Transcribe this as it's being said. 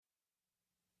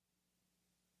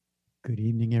Good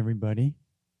evening, everybody.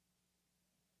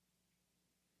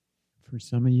 For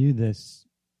some of you, this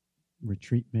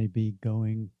retreat may be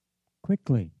going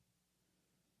quickly.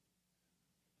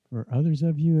 For others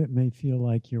of you, it may feel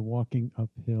like you're walking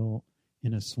uphill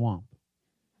in a swamp.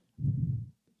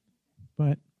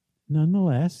 But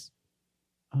nonetheless,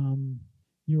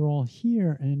 you're all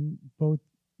here, and both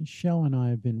Shell and I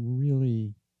have been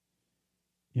really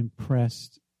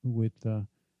impressed with the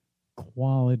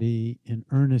quality and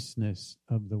earnestness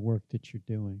of the work that you're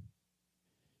doing.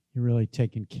 You're really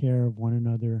taking care of one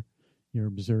another. You're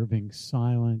observing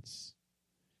silence.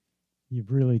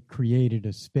 You've really created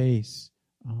a space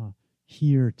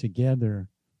here together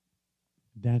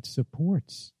that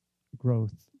supports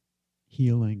growth,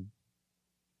 healing,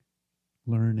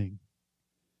 learning.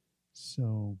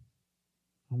 So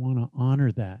I want to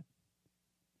honor that.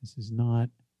 This is not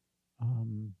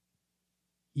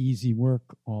easy work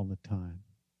all the time.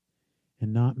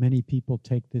 And not many people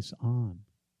take this on.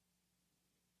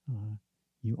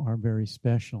 You are very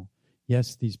special.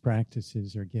 Yes, these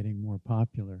practices are getting more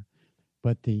popular,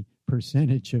 but the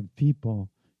percentage of people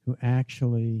who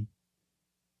actually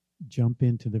jump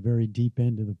into the very deep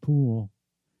end of the pool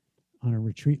on a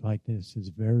retreat like this is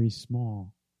very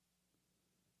small.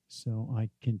 So I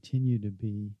continue to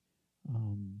be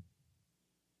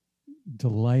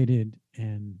delighted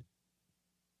and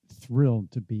thrilled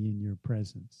to be in your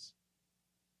presence.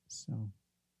 So,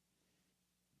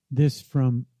 this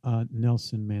from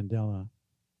Nelson Mandela.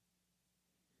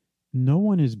 No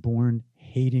one is born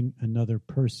hating another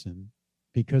person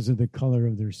because of the color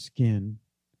of their skin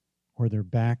or their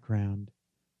background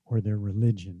or their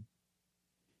religion.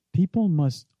 People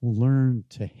must learn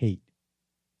to hate.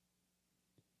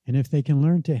 And if they can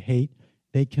learn to hate,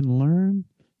 they can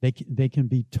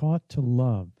be taught to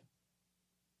love.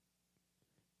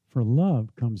 For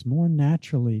love comes more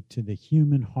naturally to the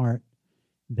human heart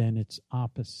than its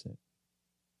opposite.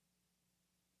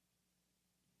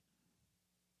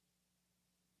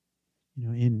 You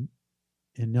know, in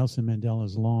Nelson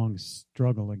Mandela's long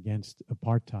struggle against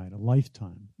apartheid, a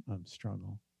lifetime of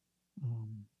struggle,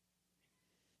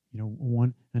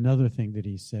 another thing that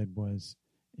he said was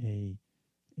a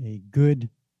good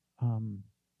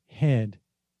head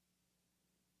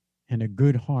and a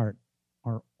good heart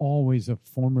are always a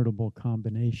formidable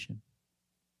combination.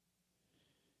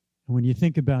 And when you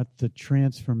think about the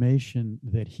transformation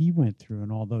that he went through in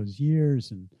all those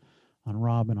years and on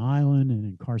Robben Island and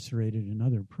incarcerated in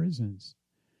other prisons,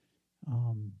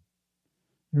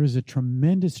 there was a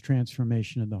tremendous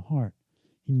transformation of the heart.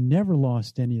 He never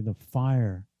lost any of the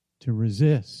fire to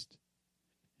resist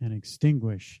and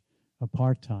extinguish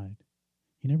apartheid.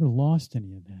 He never lost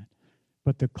any of that.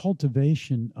 But the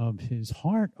cultivation of his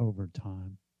heart over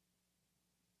time,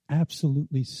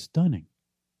 absolutely stunning.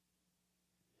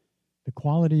 The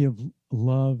quality of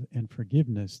love and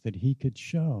forgiveness that he could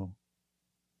show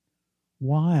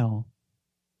while,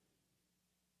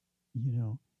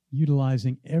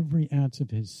 utilizing every ounce of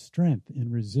his strength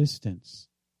in resistance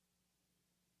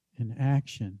and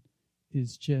action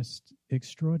is just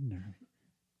extraordinary.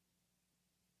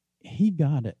 He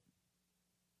got it.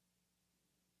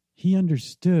 He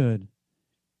understood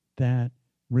that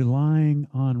relying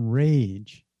on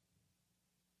rage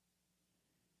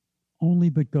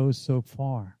only but goes so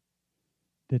far,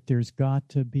 that there's got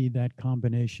to be that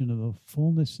combination of the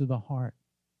fullness of the heart.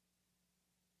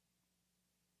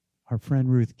 Our friend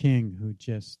Ruth King, who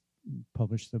just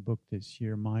published the book this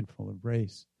year, Mindful of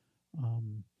Race,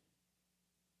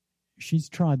 she's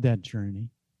trod that journey,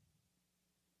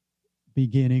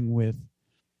 beginning with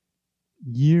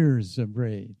years of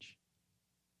rage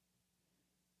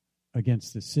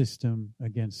against the system,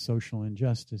 against social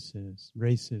injustices,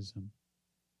 racism.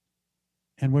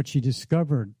 And what she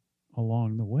discovered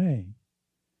along the way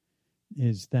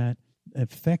is that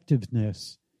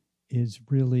effectiveness is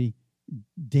really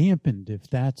dampened if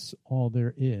that's all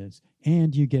there is,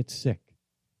 and you get sick.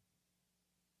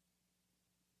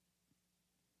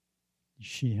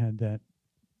 She had that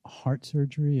heart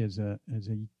surgery as a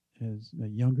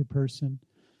younger person.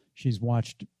 She's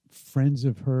watched friends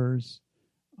of hers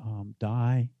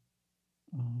die,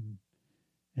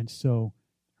 and so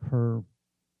her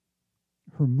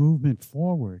movement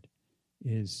forward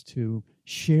is to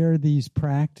share these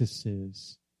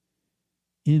practices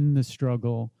in the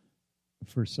struggle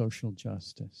for social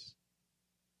justice.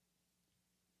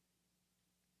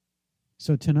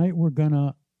 So tonight we're going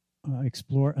to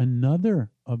explore another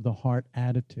of the heart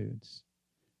attitudes,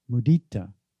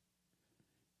 Mudita,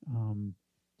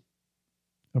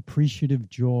 appreciative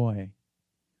joy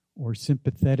or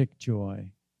sympathetic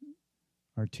joy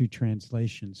are two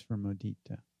translations for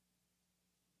Mudita.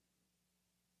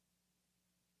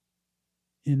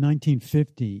 In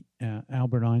 1950,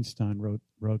 Albert Einstein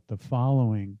wrote the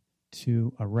following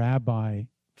to a rabbi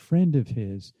friend of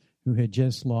his who had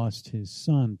just lost his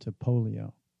son to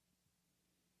polio.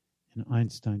 And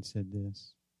Einstein said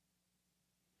this: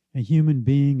 "A human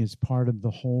being is part of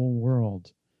the whole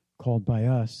world, called by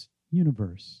us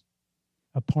universe,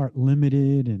 a part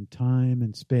limited in time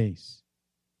and space.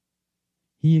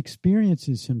 He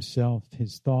experiences himself,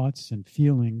 his thoughts and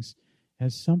feelings,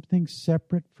 as something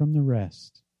separate from the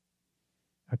rest,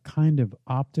 a kind of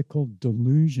optical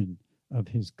delusion of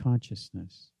his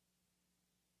consciousness.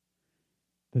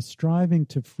 The striving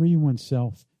to free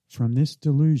oneself from this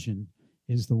delusion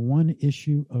is the one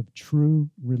issue of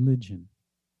true religion.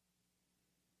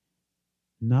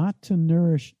 Not to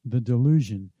nourish the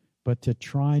delusion, but to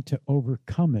try to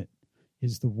overcome it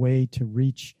is the way to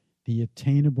reach the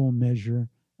attainable measure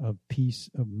of peace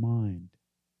of mind."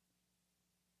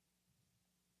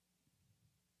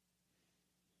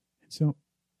 And so,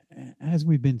 as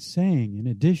we've been saying, in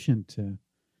addition to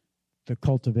the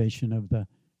cultivation of the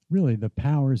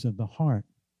powers of the heart,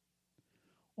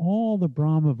 all the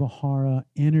Brahma Vihara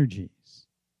energies,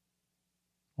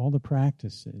 all the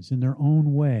practices in their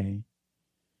own way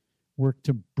work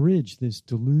to bridge this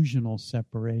delusional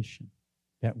separation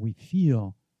that we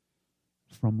feel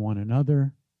from one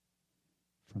another,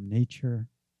 from nature,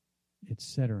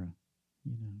 etc.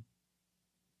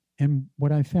 And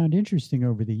what I found interesting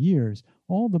over the years,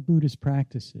 all the Buddhist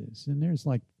practices, and there's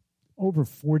like over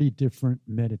 40 different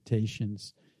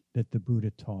meditations that the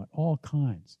Buddha taught, all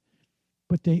kinds,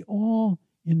 but they all,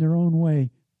 in their own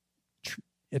way,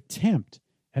 attempt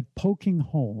at poking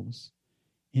holes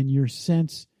in your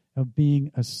sense of being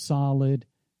a solid,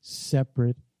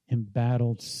 separate,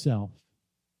 embattled self.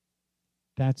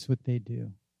 That's what they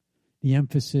do. The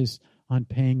emphasis on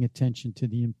paying attention to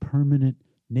the impermanent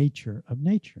nature of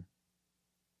nature,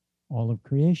 all of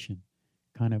creation,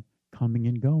 kind of coming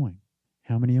and going.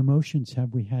 How many emotions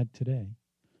have we had today?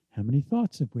 How many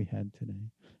thoughts have we had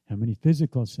today? How many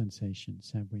physical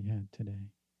sensations have we had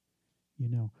today?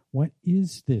 What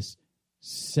is this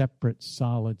separate,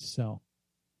 solid self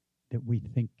that we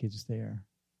think is there?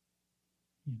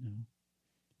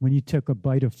 When you took a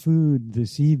bite of food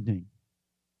this evening,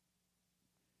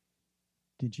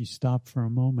 did you stop for a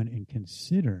moment and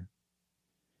consider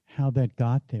how that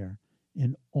got there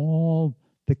and all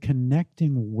the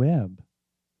connecting web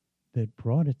that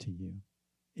brought it to you?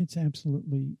 It's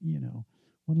absolutely,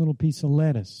 one little piece of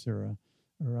lettuce or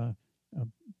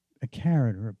a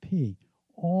carrot or a pea,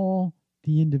 all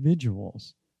the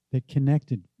individuals that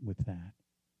connected with that,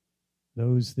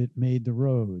 those that made the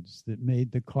roads, that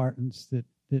made the cartons that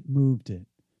moved it,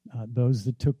 those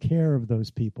that took care of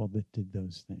those people that did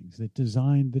those things, that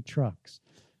designed the trucks,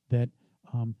 that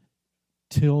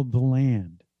tilled the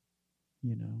land,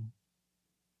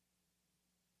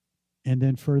 And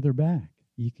then further back,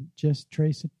 you can just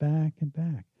trace it back and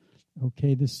back.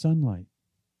 Okay, the sunlight,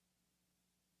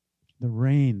 the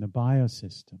rain, the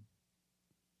biosystem,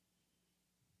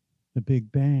 the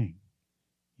Big Bang,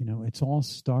 it's all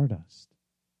stardust.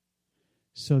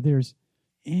 So there's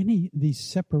these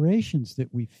separations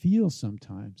that we feel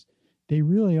sometimes, they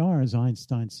really are, as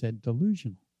Einstein said,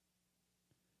 delusional.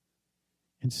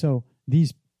 And so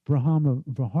these Brahma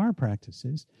Vihara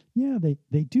practices,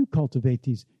 they do cultivate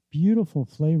these beautiful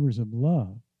flavors of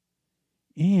love.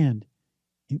 And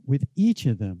with each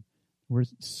of them, we're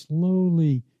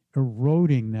slowly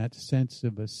eroding that sense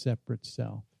of a separate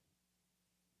self.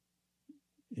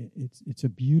 It's a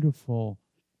beautiful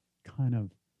kind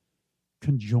of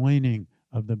conjoining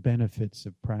of the benefits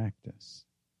of practice.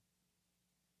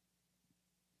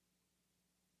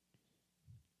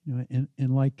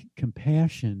 And like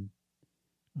compassion,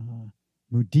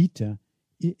 mudita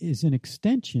is an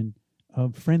extension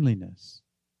of friendliness.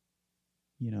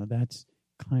 That's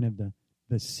kind of the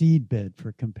seedbed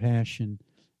for compassion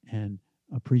and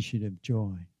appreciative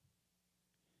joy.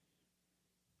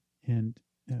 And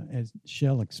as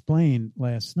Shell explained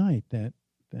last night, that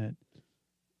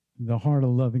the heart of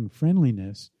loving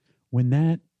friendliness, when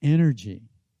that energy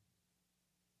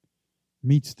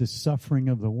meets the suffering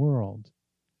of the world,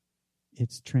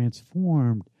 it's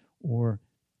transformed or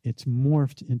it's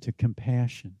morphed into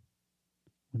compassion.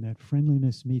 When that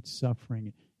friendliness meets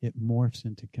suffering, it morphs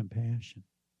into compassion,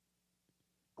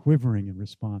 quivering in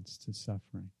response to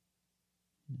suffering.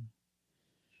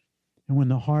 And when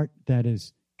the heart that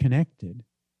is connected,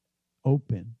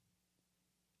 open,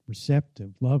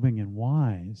 receptive, loving, and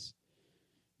wise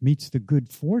meets the good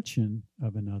fortune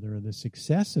of another or the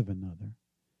success of another,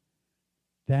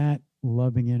 that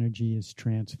loving energy is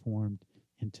transformed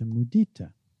into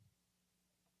mudita.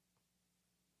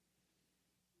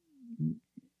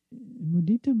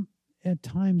 mudita at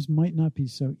times might not be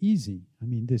so easy. I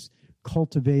mean, this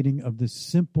cultivating of the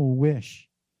simple wish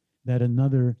that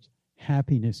another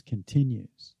happiness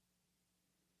continues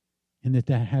and that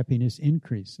happiness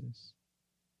increases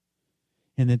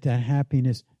and that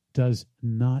happiness does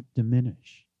not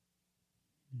diminish.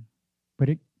 But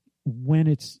when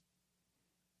it's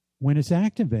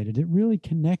activated, it really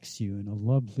connects you in a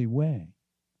lovely way.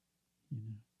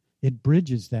 It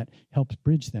bridges that, helps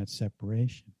bridge that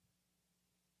separation.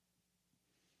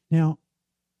 Now,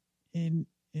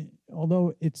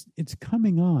 although it's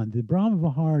coming on, the Brahma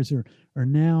Viharas are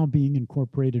now being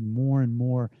incorporated more and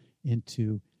more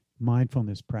into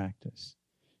mindfulness practice.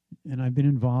 And I've been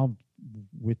involved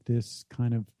with this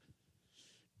kind of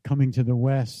coming to the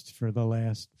West for the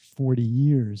last 40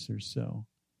 years or so.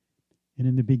 And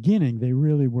in the beginning, they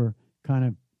really were kind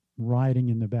of riding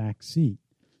in the back seat.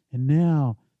 And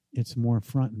now it's more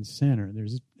front and center.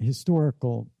 There's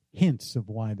historical hints of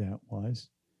why that was.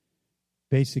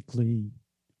 Basically,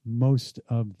 most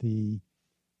of the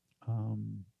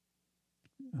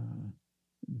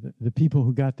people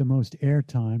who got the most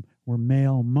airtime were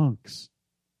male monks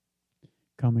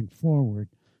coming forward.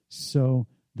 So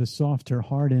the softer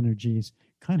heart energies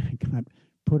kind of got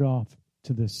put off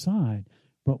to the side.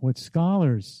 But what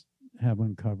scholars have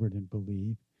uncovered and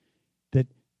believe, that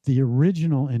the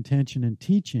original intention and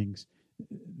teachings,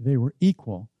 they were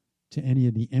equal to any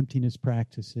of the emptiness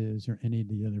practices or any of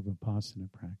the other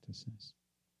Vipassana practices.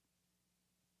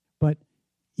 But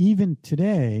even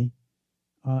today,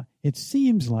 it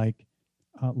seems like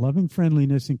loving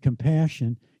friendliness and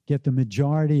compassion get the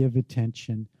majority of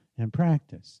attention and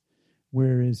practice,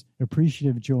 whereas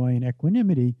appreciative joy and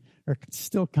equanimity are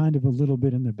still kind of a little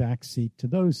bit in the back seat to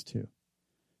those two.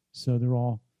 So they're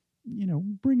all,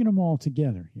 bringing them all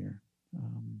together here.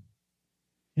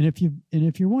 And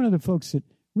if you're one of the folks that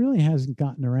really hasn't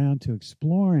gotten around to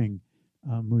exploring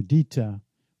mudita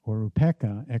or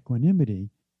upekkha, equanimity,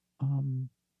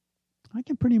 I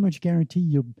can pretty much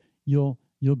guarantee you'll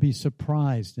be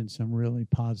surprised in some really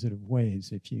positive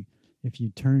ways if you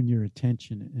turn your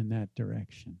attention in that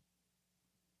direction.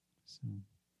 So,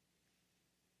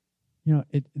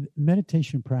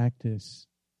 meditation practice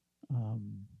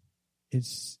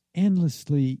is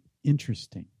endlessly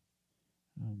interesting.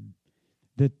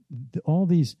 That all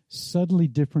these subtly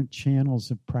different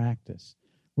channels of practice.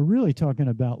 We're really talking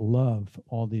about love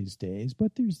all these days,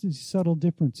 but there's these subtle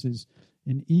differences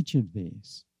in each of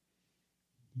these.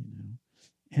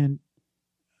 And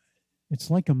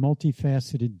it's like a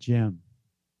multifaceted gem,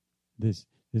 this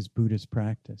Buddhist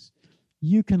practice.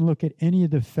 You can look at any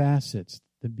of the facets,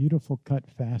 the beautiful cut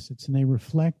facets, and they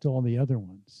reflect all the other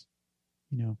ones.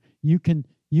 You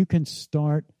can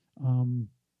start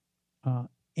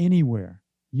anywhere.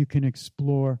 You can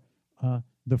explore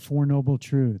the Four Noble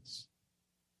Truths.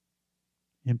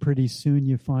 And pretty soon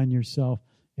you find yourself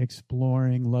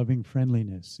exploring loving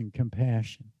friendliness and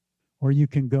compassion. Or you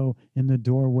can go in the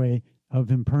doorway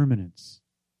of impermanence,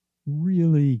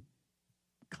 really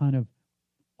kind of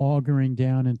auguring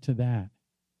down into that.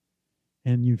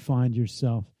 And you find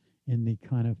yourself in the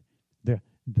kind of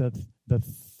the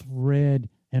thread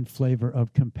and flavor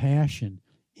of compassion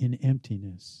in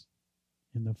emptiness,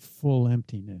 in the full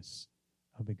emptiness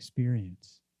of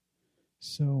experience.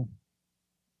 So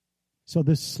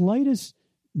the slightest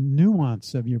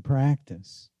nuance of your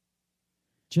practice,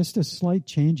 just a slight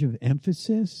change of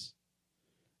emphasis,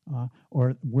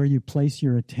 or where you place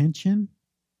your attention,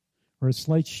 or a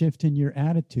slight shift in your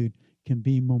attitude can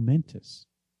be momentous.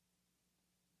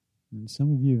 And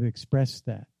some of you have expressed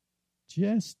that.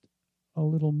 Just a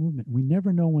little movement. We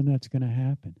never know when that's going to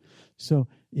happen. So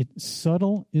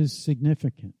subtle is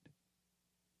significant.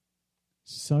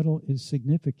 Subtle is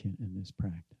significant in this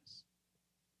practice.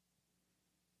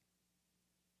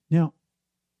 Now,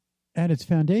 at its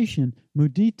foundation,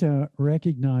 mudita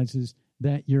recognizes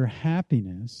that your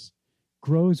happiness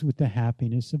grows with the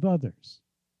happiness of others.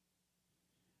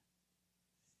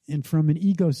 And from an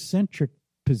egocentric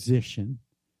position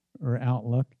or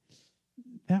outlook,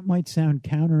 that might sound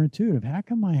counterintuitive. How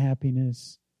come my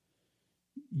happiness,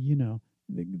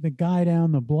 the guy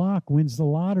down the block wins the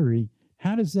lottery?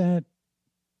 How does that,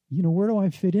 where do I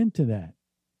fit into that?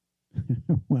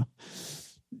 Well,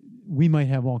 we might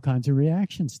have all kinds of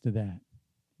reactions to that,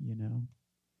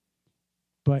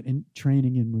 But in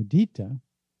training in mudita,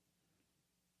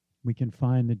 we can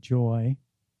find the joy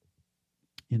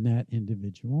in that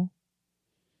individual,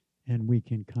 and we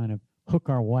can kind of hook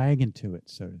our wagon to it,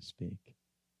 so to speak.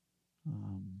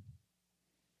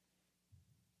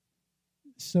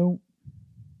 So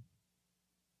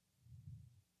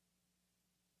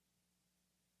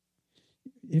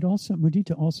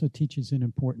Mudita also teaches an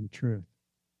important truth,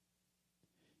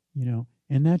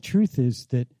 and that truth is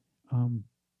that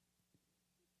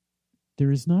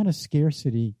there is not a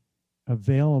scarcity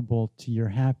available to your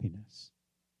happiness.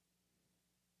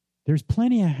 There's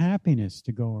plenty of happiness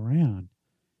to go around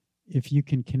if you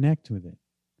can connect with it.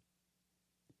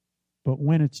 But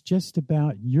when it's just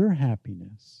about your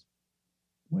happiness,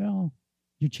 well,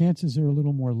 your chances are a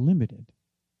little more limited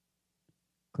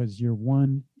because you're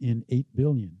 1 in 8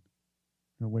 billion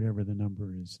or whatever the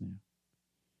number is now.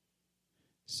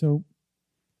 So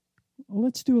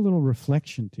let's do a little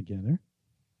reflection together.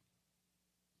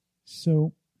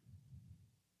 So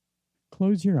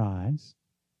close your eyes.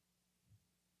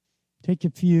 Take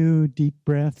a few deep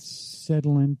breaths,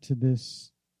 settle into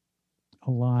this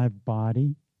alive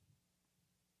body.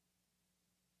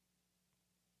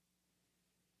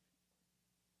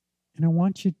 And I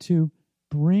want you to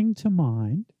bring to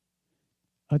mind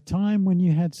a time when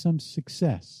you had some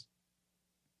success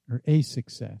or a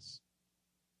success.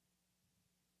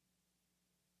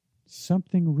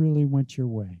 Something really went your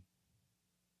way.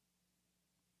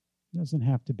 Doesn't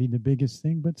have to be the biggest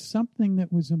thing, but something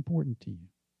that was important to you.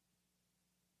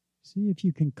 See if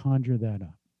you can conjure that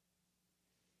up.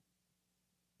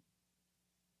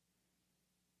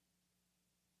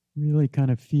 Really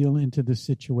kind of feel into the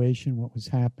situation, what was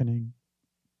happening.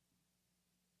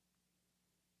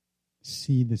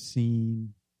 See the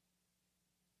scene.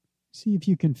 See if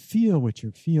you can feel what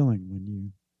you're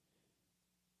feeling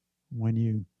when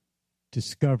you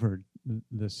discovered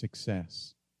the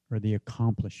success or the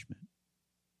accomplishment.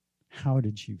 How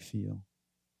did you feel?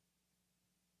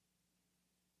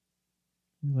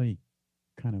 Really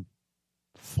kind of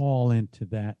fall into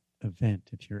that event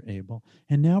if you're able.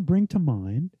 And now bring to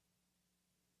mind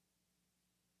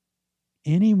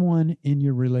anyone in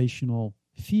your relational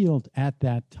field at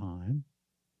that time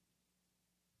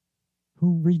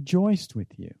who rejoiced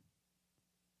with you,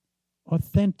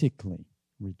 authentically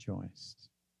rejoiced.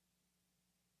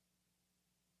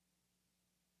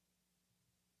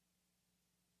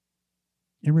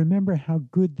 And remember how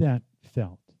good that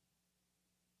felt.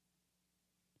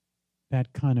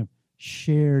 That kind of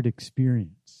shared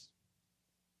experience.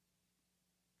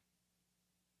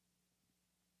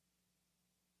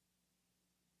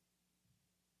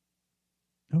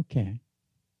 Okay.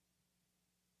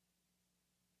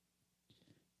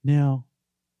 Now,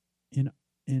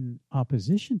 in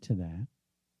opposition to that,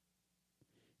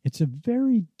 it's a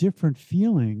very different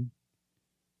feeling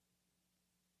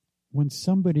when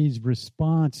somebody's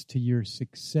response to your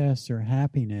success or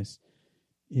happiness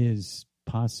is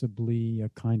possibly a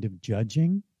kind of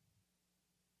judging,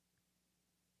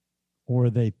 or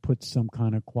they put some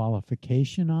kind of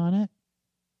qualification on it,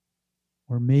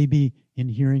 or maybe in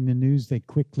hearing the news they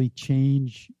quickly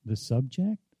change the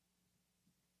subject.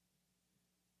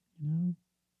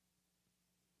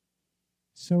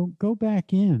 So go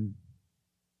back in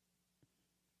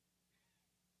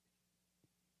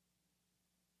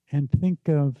and think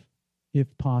of,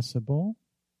 if possible,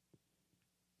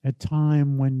 a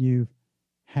time when you've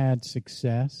had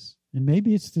success, and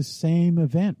maybe it's the same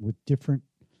event with different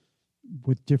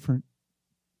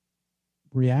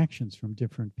reactions from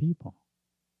different people.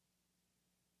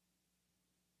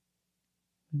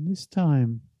 And this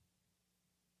time,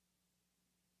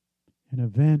 an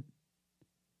event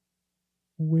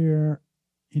where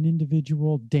an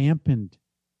individual dampened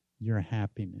your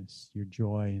happiness, your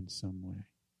joy in some way.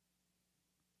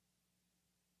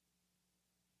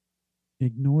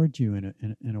 Ignored you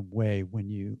in a way when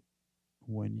you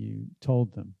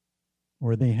told them,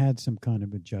 or they had some kind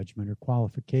of a judgment or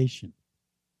qualification.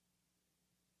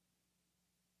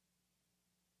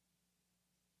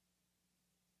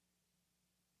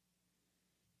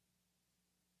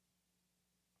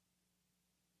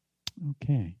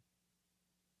 Okay.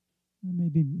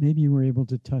 Maybe you were able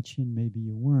to touch in, maybe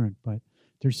you weren't, but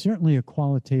there's certainly a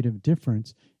qualitative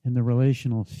difference in the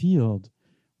relational field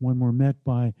when we're met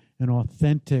by an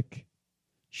authentic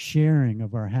sharing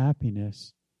of our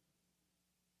happiness,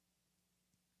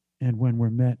 and when we're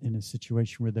met in a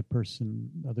situation where the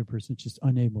other person is just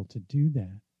unable to do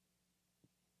that.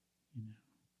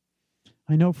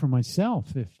 I know for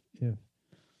myself, if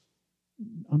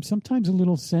I'm sometimes a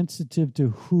little sensitive to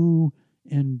who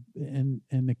and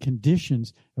the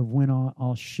conditions of when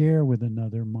I'll share with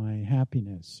another my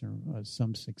happiness or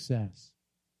some success.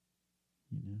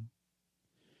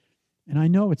 And I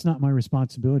know it's not my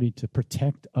responsibility to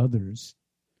protect others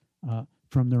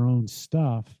from their own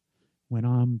stuff when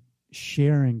I'm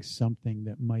sharing something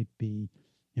that might be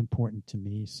important to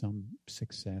me, some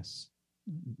success,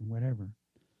 whatever.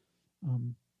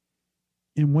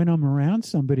 And when I'm around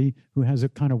somebody who has a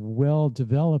kind of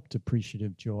well-developed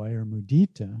appreciative joy or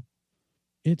mudita,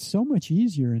 it's so much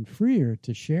easier and freer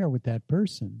to share with that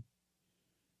person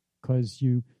because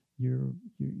you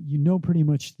know pretty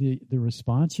much the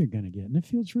response you're going to get, and it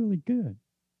feels really good.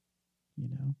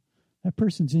 That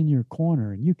person's in your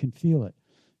corner, and you can feel it.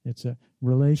 It's a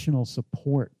relational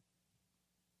support.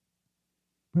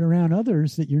 But around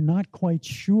others that you're not quite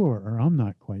sure, or I'm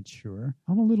not quite sure,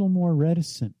 I'm a little more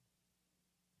reticent.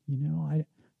 I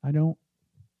don't,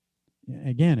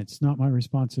 again, it's not my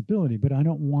responsibility, but I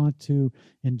don't want to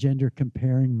engender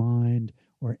comparing mind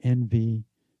or envy.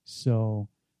 So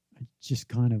I'm just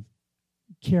kind of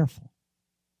careful.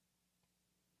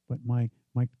 But my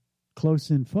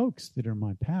close-in folks that are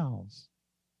my pals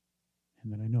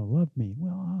and that I know love me,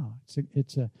 well,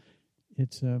 it's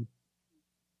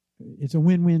a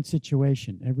win-win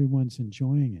situation. Everyone's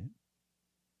enjoying it.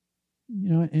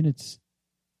 And it's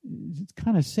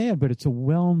kind of sad, but it's a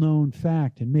well-known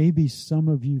fact. And maybe some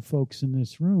of you folks in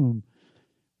this room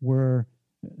were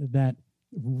that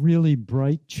really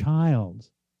bright child.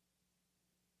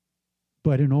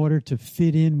 But in order to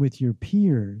fit in with your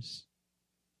peers,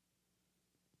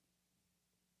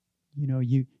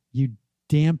 you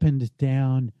dampened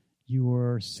down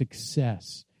your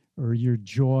success or your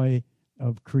joy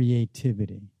of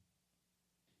creativity.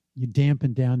 You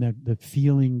dampened down the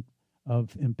feeling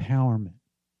of empowerment,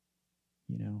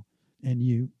 and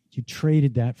you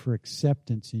traded that for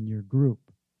acceptance in your group.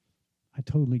 I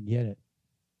totally get it,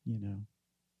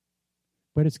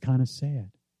 but it's kind of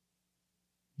sad.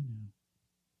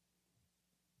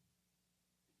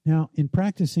 Now, in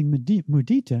practicing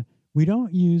mudita, we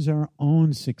don't use our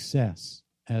own success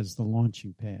as the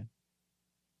launching pad.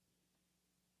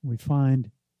 We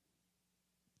find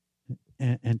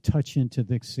and touch into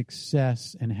the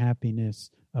success and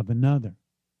happiness of another.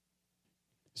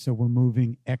 So we're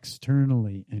moving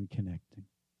externally and connecting.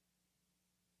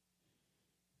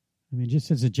 I mean,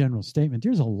 just as a general statement,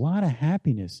 there's a lot of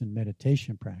happiness in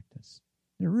meditation practice.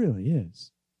 There really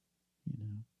is.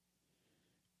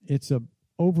 It's a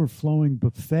overflowing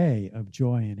buffet of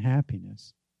joy and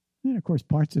happiness. And of course,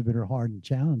 parts of it are hard and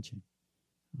challenging.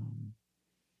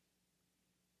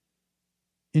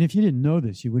 And if you didn't know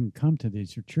this, you wouldn't come to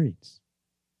these retreats.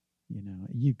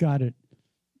 You got it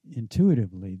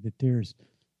intuitively that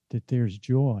there's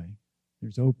joy,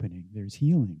 there's opening, there's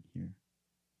healing here.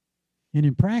 And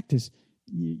in practice,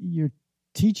 you're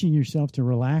teaching yourself to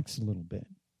relax a little bit,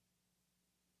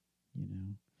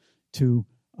 to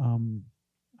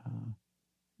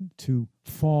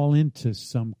fall into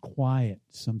some quiet,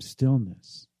 some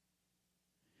stillness.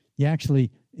 You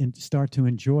actually start to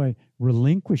enjoy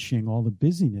relinquishing all the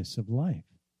busyness of life.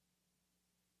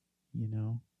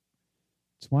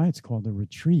 It's why it's called a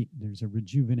retreat. There's a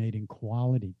rejuvenating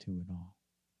quality to it all.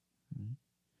 Right?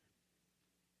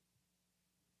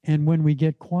 And when we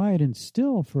get quiet and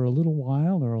still for a little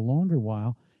while or a longer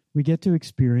while, we get to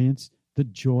experience the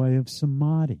joy of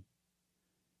samadhi,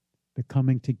 the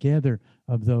coming together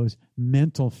of those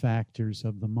mental factors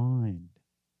of the mind.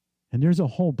 And there's a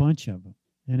whole bunch of them.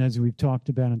 And as we've talked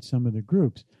about in some of the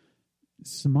groups,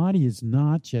 samadhi is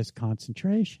not just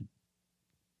concentration.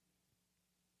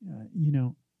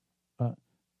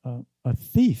 A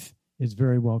thief is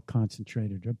very well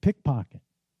concentrated, a pickpocket.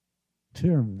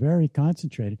 They're very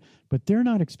concentrated, but they're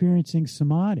not experiencing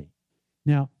samadhi.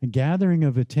 Now, a gathering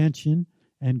of attention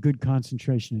and good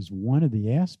concentration is one of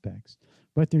the aspects,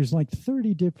 but there's like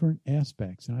 30 different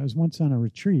aspects. And I was once on a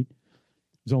retreat.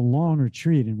 It was a long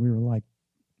retreat, and we were like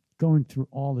going through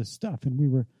all this stuff, and we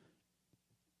were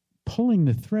pulling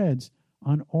the threads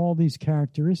on all these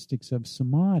characteristics of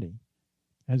samadhi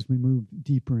as we move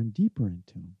deeper and deeper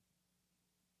into them.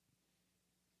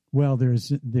 Well,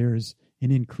 there's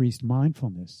an increased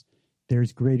mindfulness.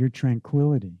 There's greater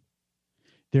tranquility.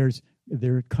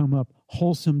 There come up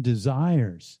wholesome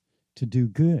desires to do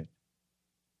good.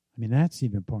 I mean, that's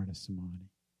even part of samadhi.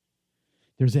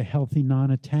 There's a healthy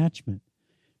non-attachment.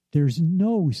 There's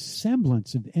no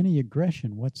semblance of any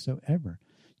aggression whatsoever.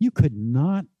 You could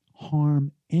not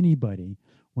harm anybody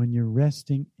when you're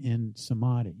resting in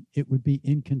samadhi. It would be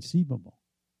inconceivable.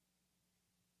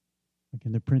 Like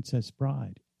in The Princess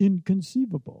Bride.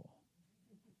 Inconceivable.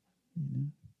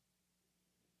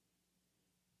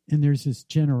 And there's this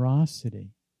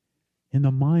generosity. And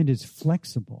the mind is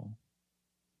flexible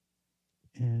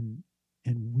and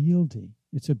wieldy.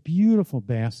 It's a beautiful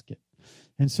basket.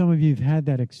 And some of you have had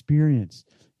that experience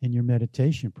in your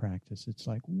meditation practice. It's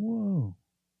like, whoa,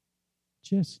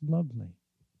 just lovely.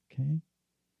 Okay?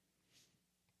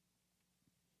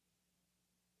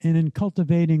 And in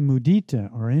cultivating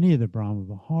mudita or any of the Brahma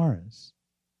Viharas,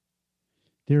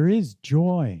 There is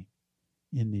joy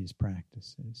in these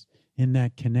practices, in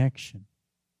that connection,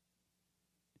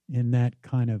 in that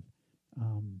kind of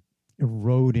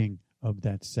eroding of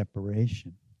that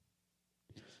separation.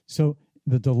 So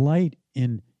the delight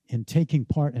in taking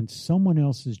part in someone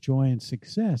else's joy and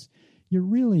success, you're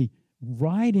really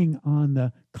riding on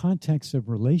the context of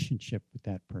relationship with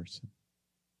that person.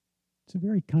 It's a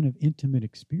very kind of intimate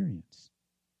experience.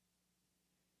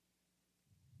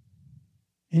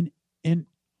 And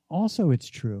also it's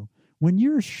true, when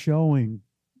you're showing,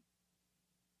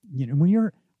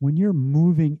 when you're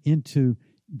moving into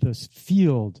this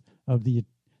field of the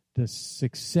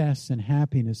success and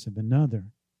happiness of another,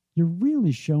 you're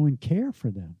really showing care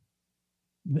for them.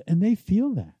 And they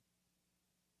feel that.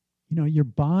 You're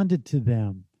bonded to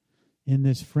them in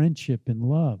this friendship and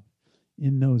love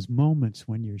in those moments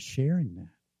when you're sharing that.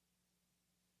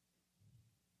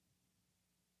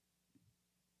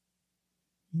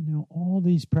 All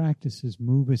these practices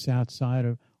move us outside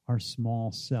of our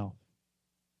small self,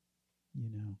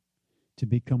 to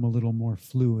become a little more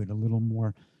fluid, a little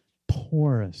more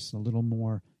porous, a little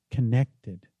more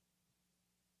connected.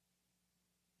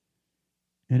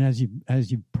 And as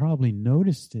you probably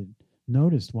noticed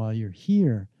while you're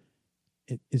here,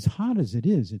 as hot as it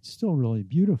is, it's still really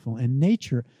beautiful. And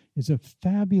nature is a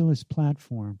fabulous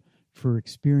platform for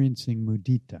experiencing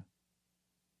mudita.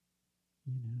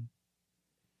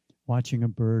 Watching a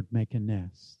bird make a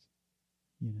nest,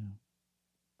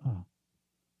 or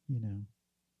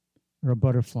a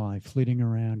butterfly flitting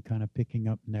around, kind of picking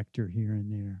up nectar here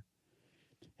and there.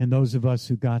 And those of us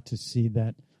who got to see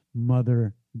that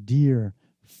mother deer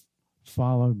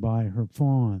followed by her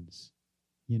fawns,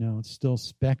 still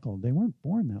speckled. They weren't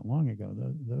born that long ago,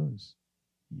 those.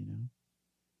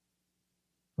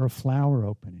 Or a flower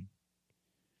opening.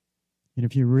 And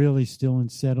if you're really still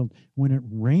and settled, when it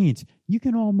rains, you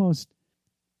can almost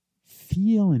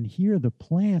feel and hear the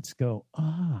plants go,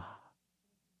 ah.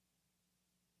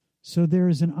 So there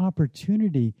is an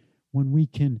opportunity when we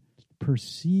can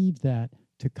perceive that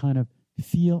to kind of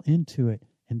feel into it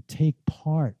and take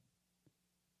part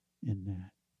in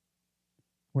that.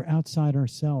 We're outside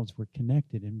ourselves, we're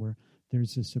connected, and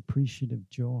there's this appreciative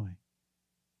joy.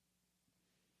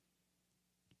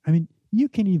 I mean, you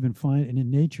can even find it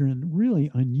in nature in really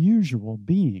unusual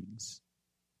beings.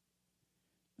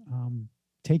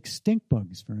 Take stink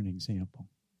bugs, for an example.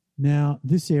 Now,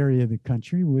 this area of the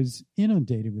country was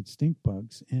inundated with stink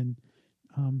bugs, and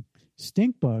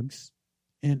stink bugs,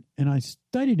 and I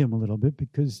studied them a little bit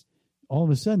because all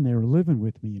of a sudden they were living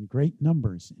with me in great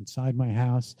numbers inside my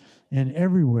house and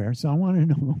everywhere. So I wanted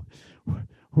to know,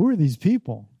 who are these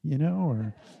people,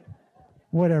 or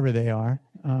whatever they are.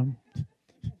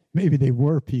 Maybe they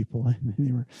were people and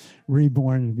they were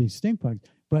reborn to be stink bugs.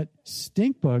 But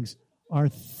stink bugs are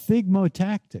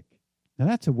thigmotactic. Now,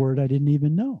 that's a word I didn't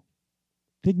even know.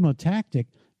 Thigmotactic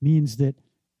means that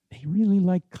they really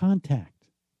like contact.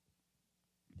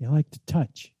 They like to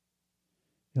touch.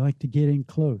 They like to get in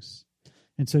close.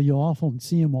 And so you'll often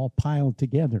see them all piled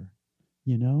together,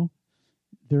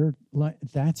 They're like,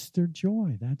 that's their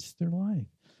joy. That's their life.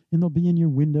 And they'll be in your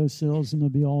windowsills and they'll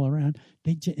be all around.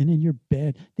 And in your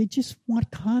bed. They just want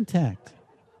contact.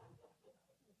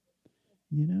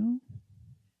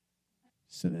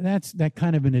 So that's that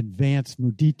kind of an advanced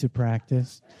mudita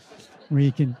practice where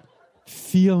you can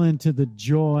feel into the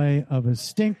joy of a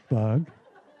stink bug.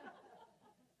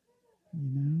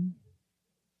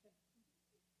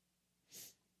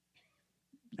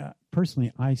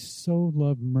 Personally, I so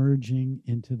love merging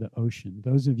into the ocean.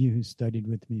 Those of you who studied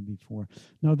with me before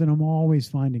know that I'm always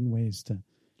finding ways to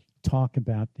talk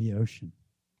about the ocean.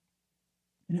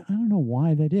 And I don't know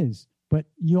why that is, but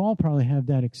you all probably have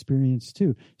that experience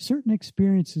too. Certain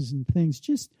experiences and things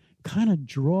just kind of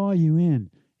draw you in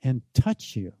and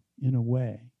touch you in a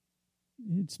way.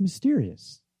 It's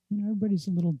mysterious. Everybody's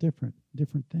a little different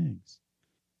things.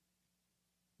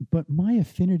 But my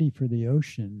affinity for the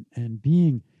ocean and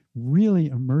being really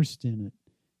immersed in it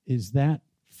is that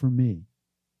for me.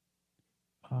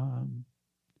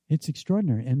 It's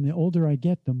extraordinary. And the older I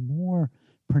get, the more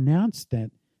pronounced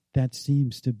that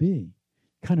seems to be.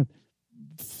 Kind of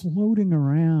floating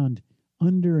around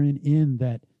under and in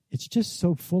that it's just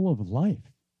so full of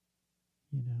life,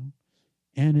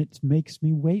 and it makes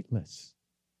me weightless.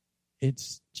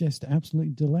 It's just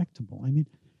absolutely delectable. I mean,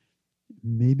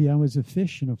 maybe I was a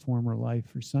fish in a former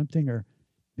life or something, or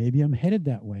maybe I'm headed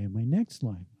that way in my next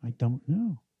life. I don't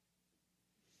know.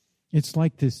 It's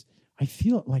like this, I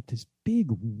feel it like this big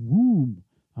womb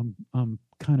I'm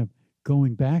kind of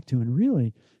going back to. And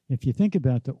really, if you think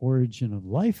about the origin of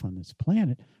life on this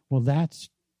planet, well, that's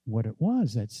what it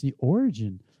was. That's the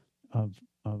origin of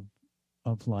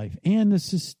of life and the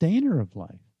sustainer of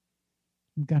life.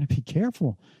 We've got to be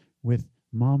careful with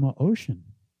Mama Ocean,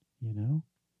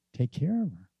 take care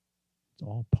of her. It's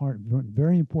all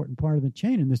very important part of the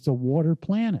chain. And it's a water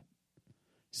planet.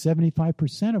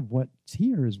 75% of what's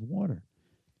here is water.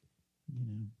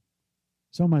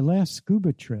 So my last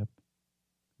scuba trip,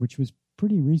 which was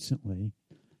pretty recently,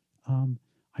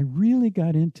 I really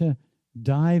got into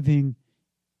diving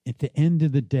at the end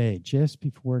of the day, just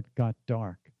before it got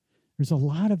dark. There's a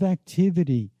lot of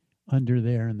activity under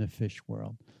there in the fish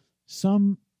world.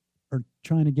 Some are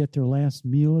trying to get their last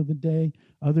meal of the day.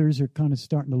 Others are kind of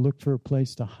starting to look for a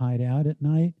place to hide out at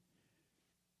night.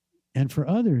 And for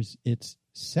others, it's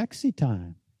sexy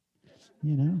time,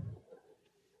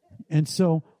 And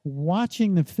so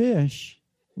watching the fish,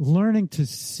 learning to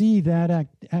see that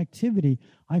activity,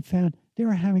 I found they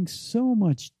were having so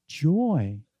much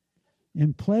joy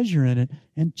and pleasure in it,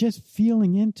 and just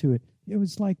feeling into it. It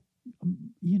was like,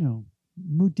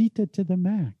 Mudita to the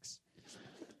max.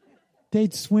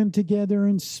 They'd swim together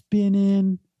and spin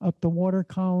in up the water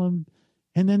column,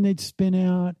 and then they'd spin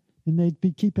out, and they'd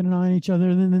be keeping an eye on each other,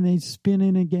 and then they'd spin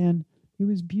in again. It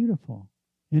was beautiful.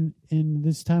 And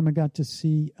this time I got to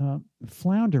see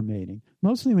flounder mating.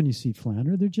 Mostly when you see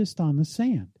flounder, they're just on the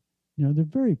sand. They're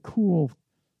very cool,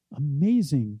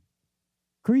 amazing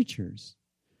creatures.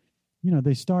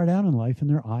 They start out in life and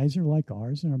their eyes are like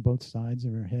ours and on both sides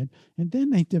of their head. And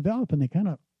then they develop and they kind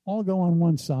of all go on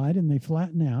one side and they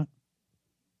flatten out.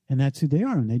 And that's who they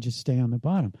are. And they just stay on the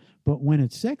bottom. But when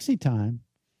it's sexy time,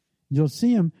 you'll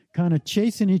see them kind of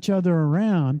chasing each other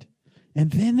around.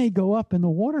 And then they go up in the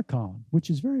water column, which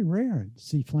is very rare to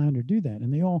see flounder do that.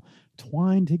 And they all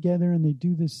twine together and they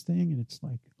do this thing. And it's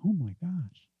like, oh my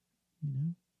gosh,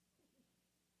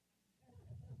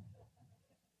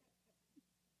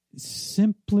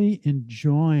 Simply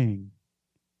enjoying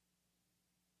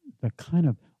the kind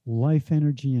of life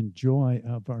energy and joy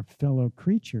of our fellow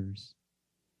creatures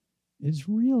is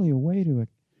really a way to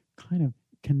kind of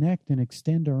connect and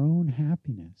extend our own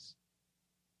happiness.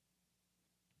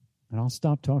 And I'll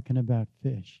stop talking about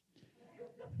fish.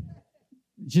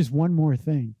 Just one more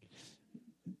thing.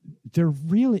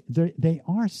 They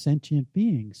are sentient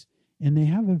beings, and they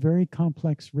have a very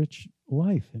complex, rich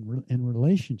life and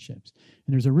relationships.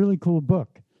 And there's a really cool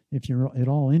book, if you're at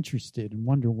all interested and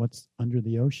wonder what's under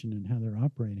the ocean and how they're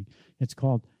operating. It's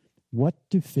called What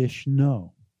Do Fish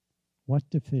Know? What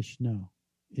Do Fish Know?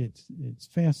 It's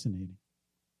fascinating.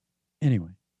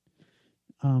 Anyway,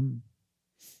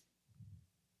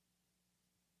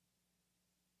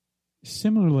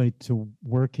 similarly to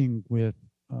working with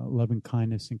loving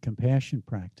kindness and compassion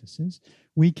practices,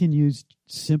 we can use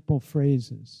simple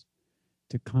phrases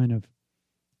to kind of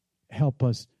help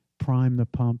us prime the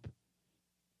pump,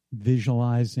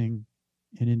 visualizing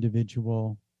an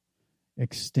individual,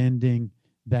 extending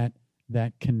that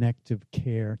connective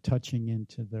care, touching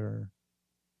into their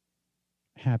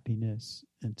happiness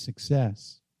and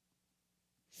success.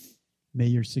 May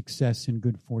your success and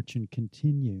good fortune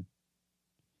continue.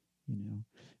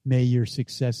 May your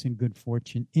success and good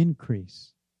fortune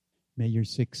increase. May your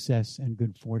success and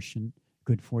good fortune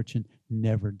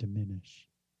never diminish.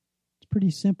 It's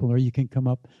pretty simple. Or you can come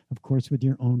up, of course, with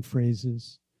your own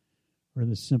phrases, or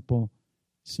the simple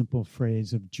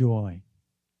phrase of joy.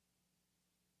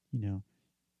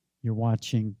 You're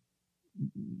watching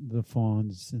the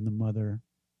fawns and the mother,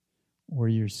 or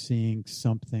you're seeing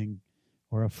something,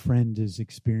 or a friend is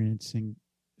experiencing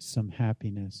some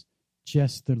happiness.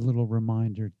 Just the little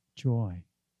reminder, joy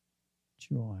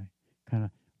kind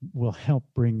of will help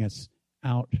bring us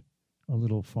out a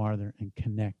little farther and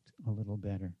connect a little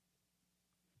better.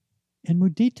 And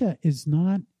mudita is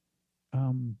not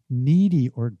needy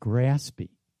or graspy.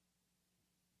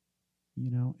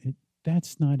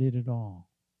 That's not it at all.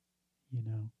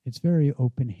 It's very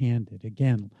open-handed.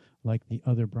 Again, like the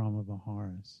other Brahma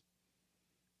Viharas.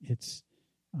 It's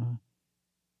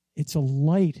a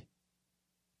light,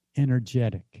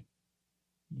 energetic.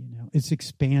 It's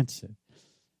expansive,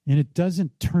 and it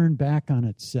doesn't turn back on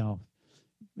itself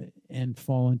and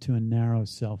fall into a narrow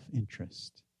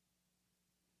self-interest.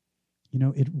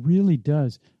 It really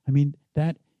does.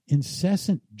 That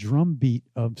incessant drumbeat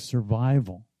of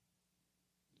survival,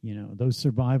 those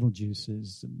survival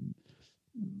juices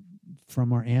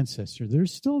from our ancestors, they're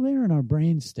still there in our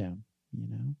brainstem,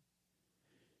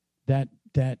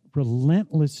 that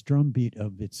relentless drumbeat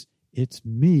of it's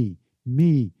me,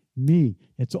 me, me.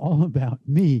 It's all about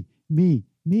me, me,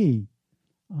 me.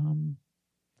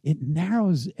 It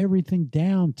narrows everything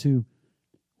down to,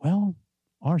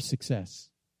 our success,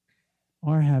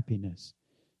 our happiness.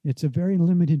 It's a very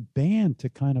limited band to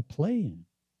kind of play in.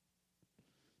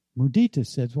 Mudita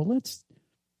says, well, let's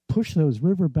push those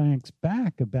riverbanks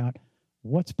back about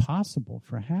what's possible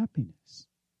for happiness.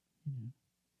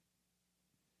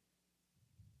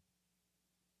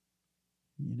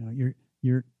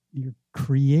 You're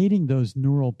creating those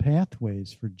neural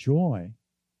pathways for joy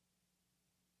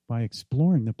by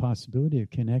exploring the possibility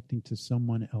of connecting to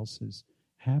someone else's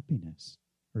happiness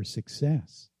or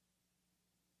success.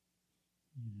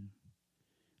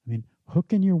 I mean,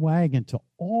 hooking your wagon to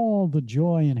all the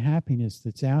joy and happiness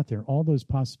that's out there, all those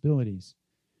possibilities,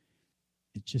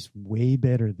 it's just way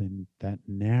better than that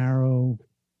narrow,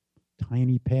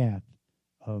 tiny path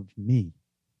of me.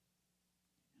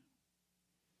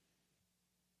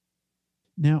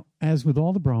 Now, as with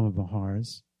all the Brahma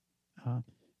Viharas,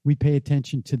 we pay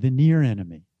attention to the near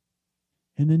enemy.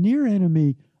 And the near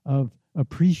enemy of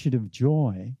appreciative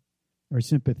joy or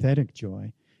sympathetic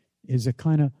joy is a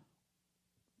kind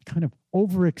of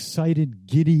overexcited,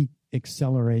 giddy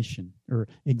acceleration or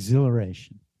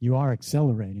exhilaration. You are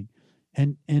accelerating.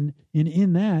 And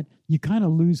in that, you kind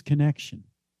of lose connection.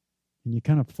 And you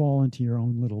kind of fall into your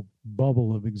own little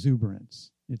bubble of exuberance.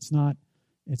 It's not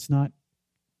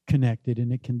connected,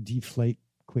 and it can deflate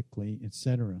quickly,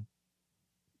 etc.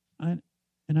 And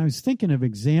I was thinking of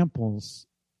examples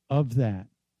of that.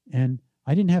 And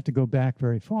I didn't have to go back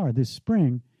very far. This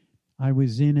spring, I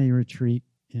was in a retreat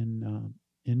in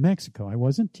Mexico. I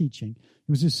wasn't teaching.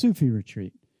 It was a Sufi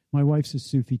retreat. My wife's a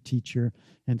Sufi teacher.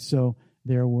 And so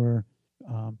there were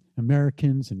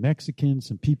Americans and Mexicans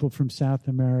and people from South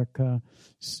America.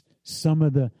 Some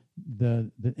of the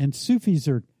and Sufis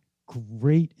are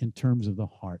great in terms of the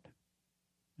heart.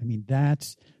 I mean,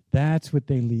 that's what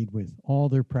they lead with, all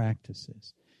their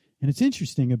practices. And it's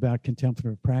interesting about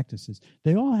contemplative practices.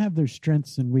 They all have their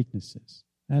strengths and weaknesses.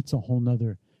 That's a whole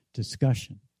nother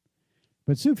discussion.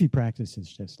 But Sufi practice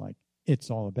is just like,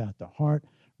 it's all about the heart.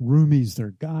 Rumi's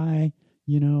their guy,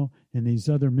 and these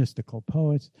other mystical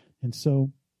poets. And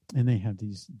they have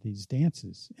these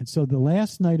dances. And so the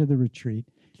last night of the retreat,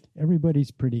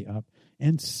 everybody's pretty up.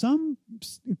 And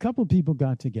a couple of people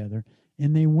got together,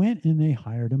 and they went and they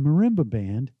hired a marimba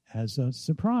band as a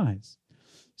surprise.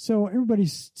 So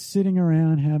everybody's sitting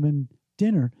around having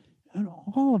dinner, and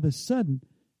all of a sudden,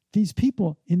 these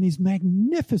people in these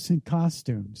magnificent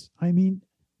costumes, I mean,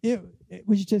 it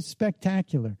was just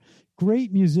spectacular.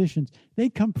 Great musicians. They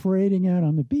come parading out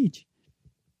on the beach.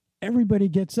 Everybody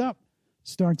gets up,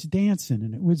 starts dancing,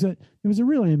 and it was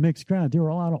really a mixed crowd. There were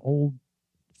a lot of old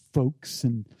folks,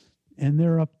 and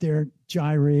they're up there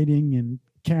gyrating and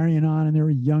carrying on, and there were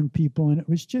young people, and it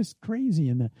was just crazy.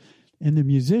 And the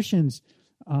musicians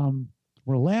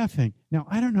were laughing. Now,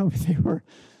 I don't know if they were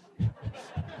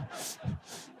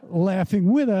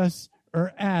laughing with us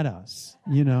or at us,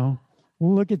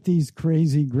 Look at these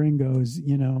crazy gringos,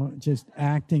 just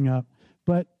acting up.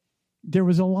 But there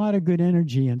was a lot of good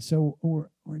energy, and so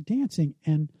we're dancing.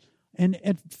 And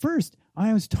at first,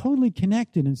 I was totally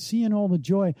connected and seeing all the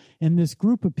joy. And this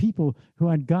group of people who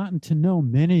I'd gotten to know,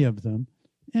 many of them,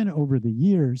 and over the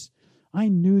years, I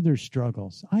knew their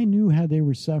struggles. I knew how they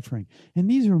were suffering. And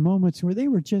these were moments where they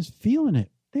were just feeling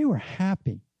it. They were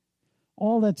happy.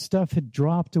 All that stuff had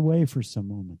dropped away for some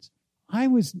moments. I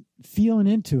was feeling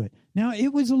into it. Now,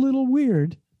 it was a little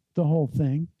weird, the whole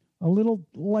thing, a little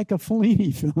like a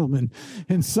Fellini film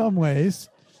in some ways.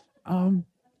 And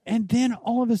then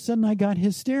all of a sudden I got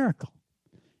hysterical.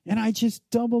 And I just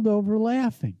doubled over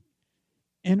laughing.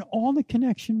 And all the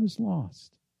connection was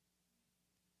lost.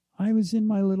 I was in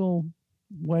my little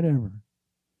whatever,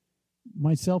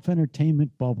 my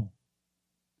self-entertainment bubble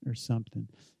or something.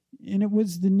 And it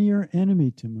was the near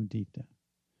enemy to mudita.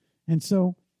 And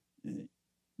so,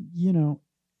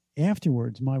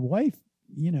 afterwards, my wife,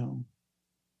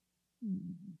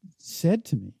 said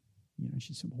to me,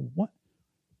 she said, well,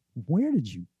 where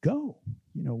did you go?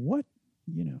 What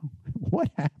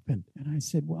happened? And I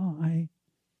said, well, I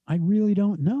really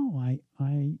don't know. I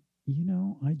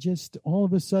just, all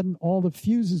of a sudden, all the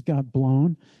fuses got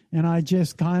blown, and I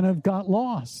just kind of got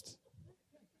lost.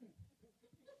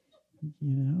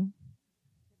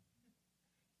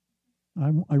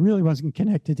 I really wasn't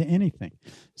connected to anything.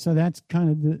 So that's kind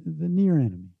of the near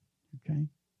enemy, okay?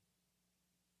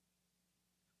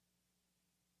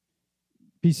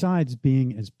 Besides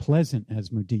being as pleasant as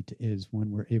mudita is when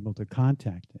we're able to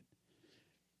contact it,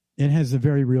 it has a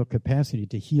very real capacity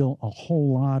to heal a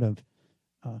whole lot of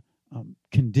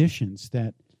conditions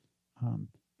that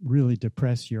really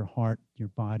depress your heart, your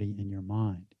body, and your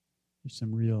mind. There's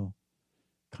some real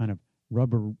kind of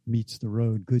rubber meets the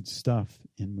road, good stuff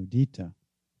in mudita.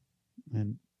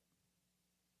 And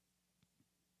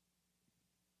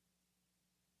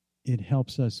it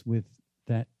helps us with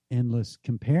that endless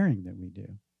comparing that we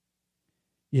do.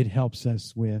 It helps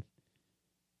us with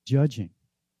judging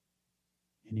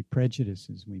any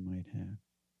prejudices we might have,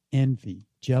 envy,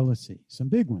 jealousy, some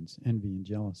big ones, envy and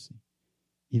jealousy,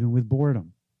 even with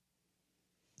boredom.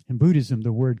 In Buddhism,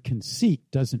 the word conceit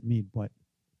doesn't mean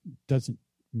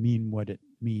what it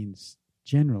means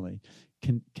generally.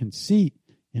 Conceit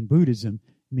in Buddhism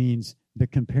means the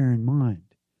comparing mind,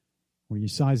 where you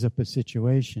size up a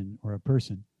situation or a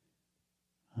person.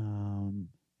 Am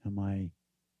I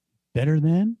better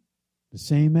than, the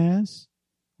same as,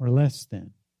 or less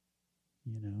than?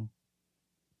 You know,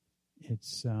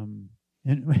 it's and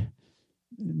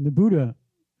the Buddha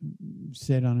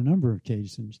said on a number of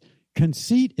occasions,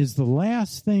 conceit is the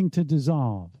last thing to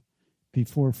dissolve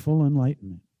before full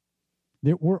enlightenment.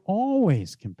 That we're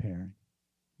always comparing,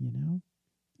 you know,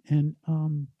 and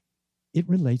it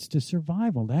relates to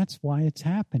survival. That's why it's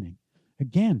happening.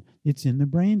 Again, it's in the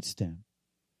brainstem.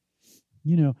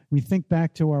 You know, we think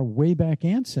back to our way back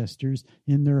ancestors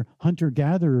in their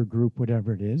hunter-gatherer group,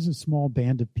 whatever it is, a small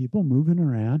band of people moving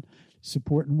around,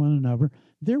 supporting one another.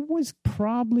 There was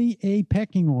probably a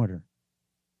pecking order,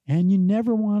 and you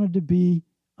never wanted to be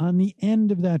on the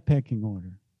end of that pecking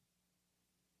order.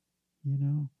 You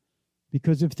know,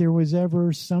 because if there was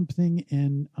ever something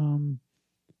and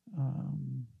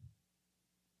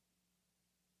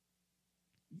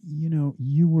you know,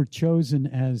 you were chosen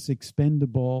as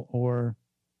expendable or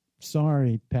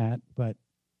sorry, Pat, but,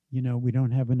 you know, we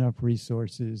don't have enough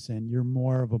resources and you're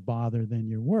more of a bother than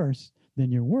you're worth,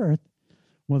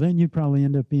 well, then you'd probably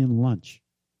end up being lunch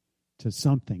to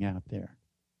something out there.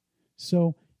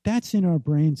 So that's in our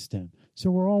brainstem.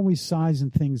 So we're always sizing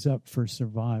things up for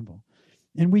survival.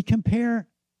 And we compare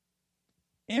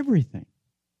everything.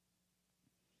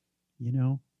 You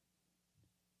know,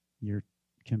 you're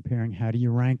comparing how do you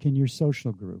rank in your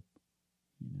social group?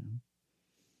 You know,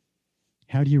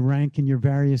 how do you rank in your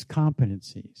various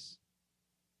competencies?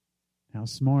 How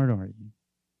smart are you?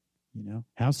 You know,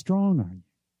 how strong are you?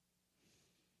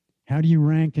 How do you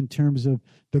rank in terms of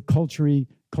the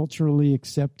culturally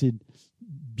accepted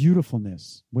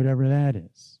beautifulness, whatever that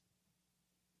is?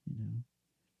 You know,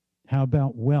 how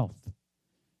about wealth?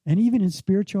 And even in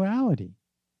spirituality,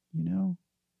 you know,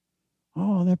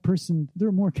 oh, that person,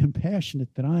 they're more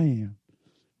compassionate than I am.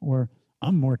 Or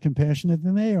I'm more compassionate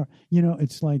than they are. You know,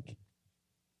 it's like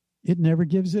it never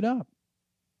gives it up.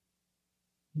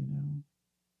 You know,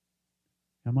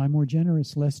 am I more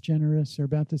generous, less generous, or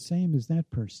about the same as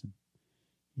that person?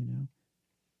 You know,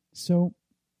 so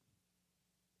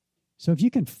if you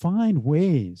can find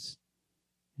ways,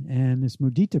 and this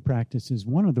mudita practice is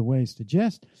one of the ways to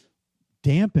just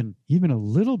dampen even a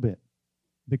little bit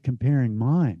the comparing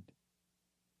mind,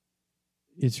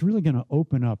 it's really going to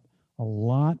open up a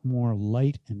lot more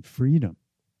light and freedom.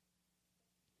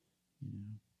 You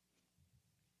know,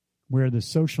 where the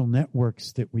social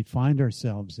networks that we find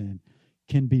ourselves in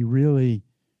can be really,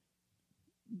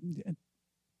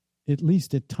 at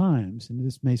least at times, and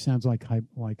this may sound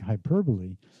like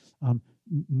hyperbole,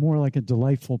 more like a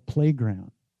delightful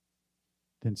playground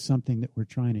than something that we're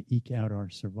trying to eke out our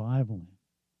survival in.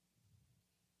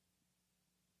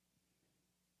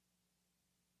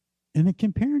 And the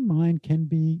comparing mind can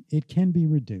be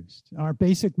reduced. Our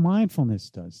basic mindfulness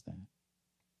does that.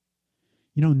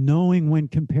 You know, knowing when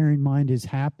comparing mind is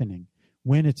happening,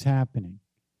 when it's happening.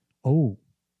 Oh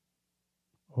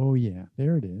yeah,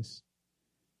 there it is.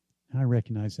 I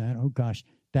recognize that. Oh gosh,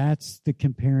 that's the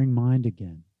comparing mind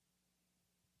again.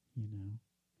 You know,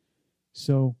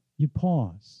 so you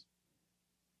pause.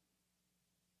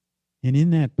 And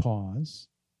in that pause,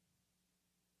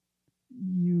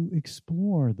 you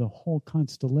explore the whole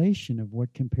constellation of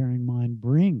what comparing mind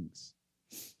brings.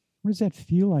 What does that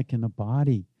feel like in the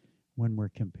body when we're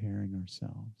comparing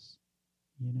ourselves?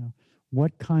 You know,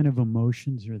 what kind of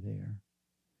emotions are there?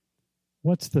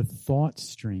 What's the thought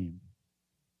stream?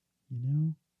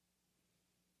 You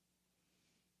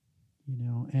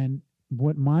know, and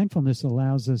what mindfulness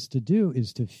allows us to do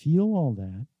is to feel all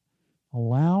that,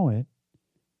 allow it,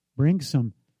 bring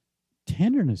some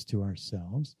tenderness to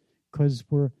ourselves, because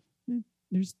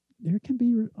there can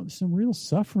be some real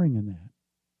suffering in that,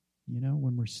 you know,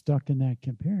 when we're stuck in that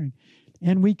comparing.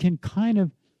 And we can kind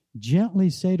of gently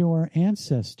say to our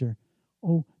ancestor,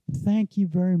 oh, thank you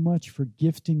very much for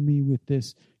gifting me with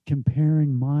this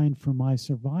comparing mind for my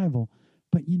survival.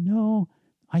 But, you know,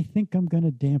 I think I'm going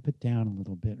to damp it down a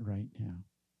little bit right now.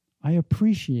 I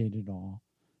appreciate it all,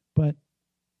 but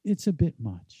it's a bit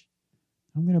much.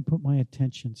 I'm going to put my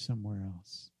attention somewhere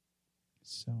else.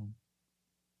 So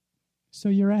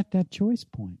you're at that choice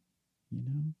point, you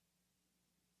know.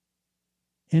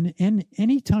 And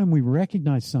anytime we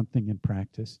recognize something in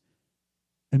practice,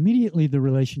 immediately the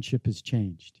relationship has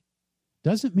changed.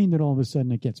 Doesn't mean that all of a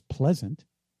sudden it gets pleasant,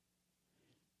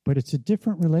 but it's a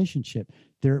different relationship.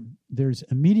 There's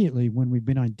immediately, when we've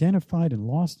been identified and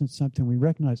lost in something, we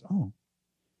recognize, oh,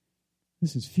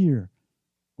 this is fear,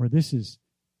 or this is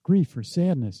grief or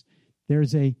sadness.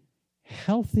 There's a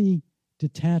healthy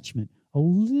detachment, a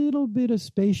little bit of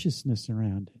spaciousness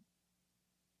around it.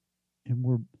 And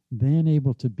we're then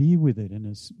able to be with it in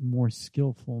a more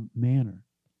skillful manner.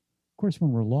 Of course,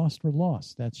 when we're lost, we're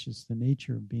lost. That's just the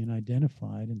nature of being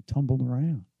identified and tumbled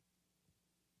around.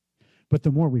 But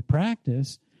the more we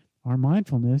practice, our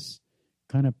mindfulness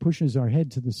kind of pushes our head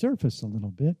to the surface a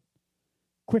little bit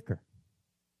quicker.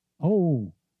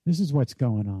 Oh, this is what's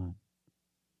going on.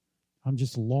 I'm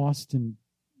just lost in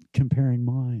comparing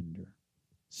mind or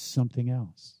something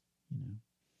else,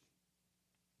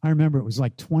 I remember it was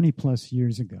like 20 plus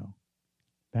years ago,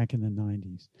 back in the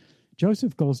 90s.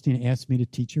 Joseph Goldstein asked me to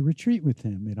teach a retreat with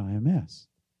him at IMS.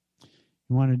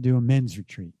 He wanted to do a men's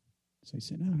retreat. So I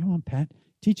said, "No, come on, Pat,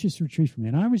 teach this retreat for me."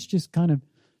 And I was just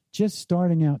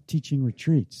starting out teaching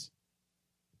retreats.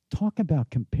 Talk about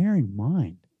comparing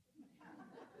mind.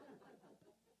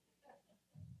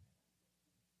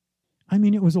 I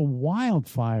mean, it was a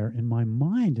wildfire in my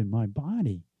mind and my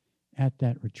body at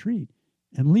that retreat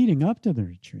and leading up to the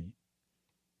retreat.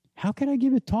 How could I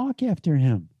give a talk after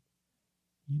him?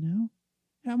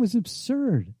 That was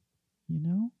absurd.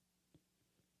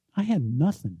 I had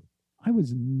nothing. I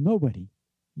was nobody,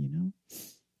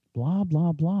 blah,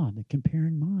 blah, blah, the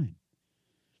comparing mind.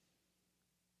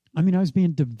 I mean, I was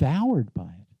being devoured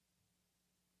by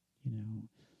it,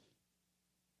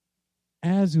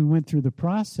 As we went through the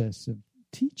process of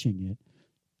teaching it,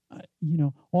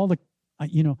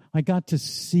 I got to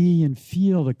see and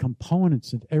feel the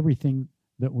components of everything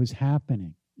that was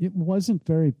happening. It wasn't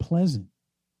very pleasant.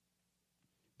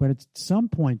 But at some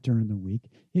point during the week,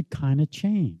 it kind of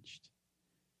changed.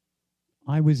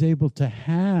 I was able to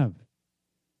have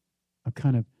a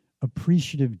kind of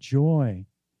appreciative joy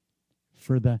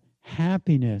for the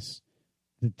happiness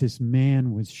that this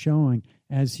man was showing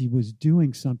as he was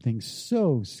doing something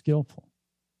so skillful.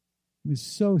 He was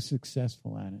so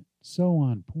successful at it, so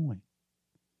on point.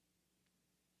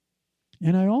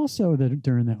 And I also,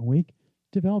 during that week,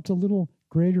 developed a little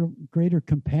greater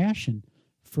compassion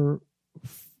for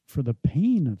the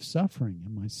pain of suffering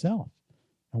in myself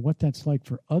and what that's like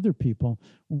for other people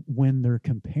when they're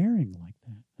comparing like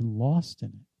that and lost in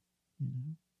it.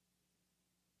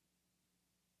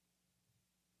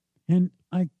 And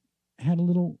I had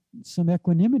some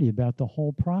equanimity about the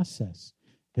whole process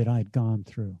that I'd gone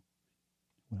through.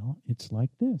 Well, it's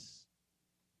like this.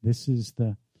 This is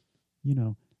the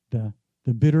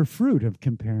bitter fruit of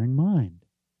comparing mind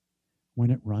when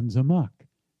it runs amok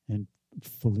and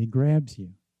fully grabs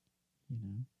you.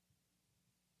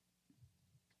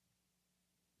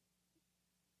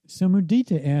 So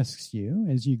Mudita asks you,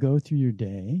 as you go through your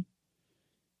day,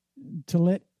 to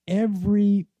let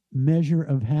every measure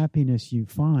of happiness you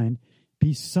find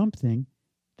be something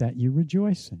that you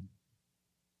rejoice in.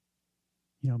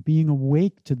 Being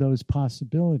awake to those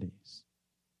possibilities.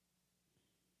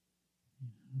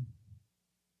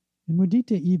 And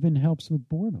Mudita even helps with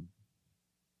boredom.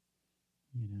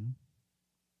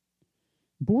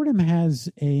 Boredom has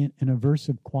an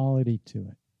aversive quality to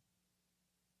it.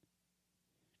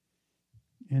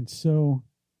 And so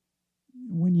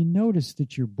when you notice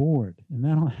that you're bored, and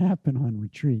that'll happen on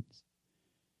retreats,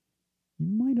 you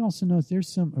might also notice there's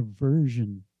some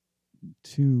aversion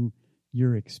to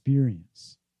your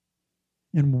experience.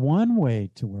 And one way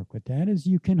to work with that is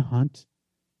you can hunt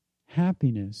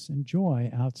happiness and joy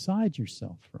outside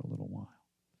yourself for a little while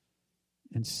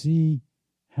and see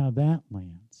how that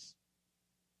lands.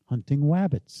 Hunting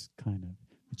wabbits, kind of.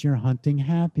 But you're hunting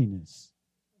happiness.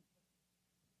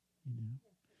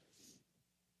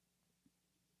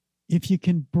 If you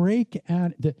can break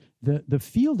out, the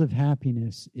field of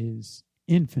happiness is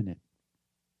infinite.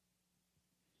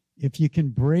 If you can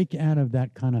break out of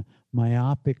that kind of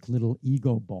myopic little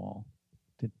ego ball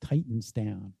that tightens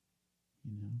down,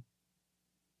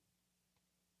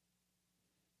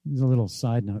 There's a little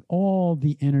side note. All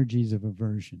the energies of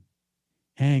aversion,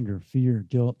 anger, fear,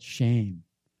 guilt, shame,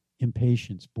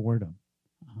 impatience, boredom,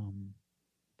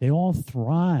 they all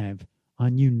thrive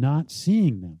on you not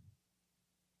seeing them.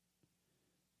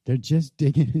 They're just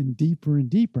digging in deeper and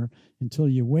deeper until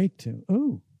you wake to,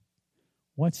 oh,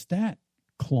 what's that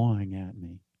clawing at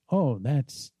me? Oh,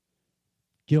 that's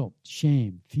guilt,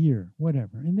 shame, fear,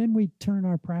 whatever. And then we turn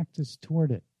our practice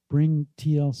toward it, bring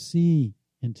TLC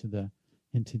into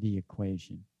the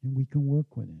equation, and we can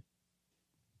work with it.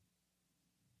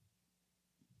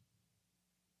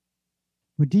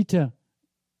 Mudita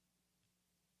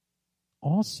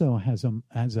also has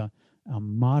a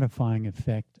modifying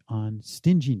effect on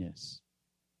stinginess.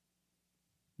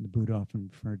 The Buddha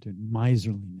often referred to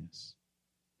miserliness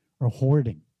or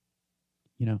hoarding.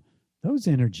 Those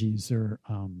energies are,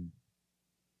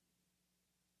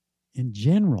 in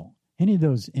general, any of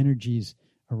those energies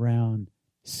around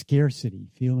scarcity,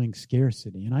 feeling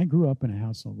scarcity. And I grew up in a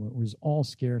household where it was all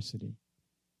scarcity.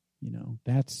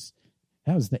 That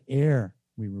was the air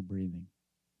we were breathing.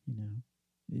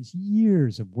 There's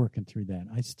years of working through that.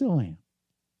 I still am.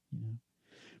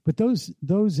 But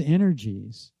those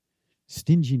energies,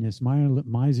 stinginess,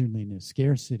 miserliness,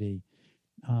 scarcity,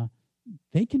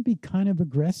 they can be kind of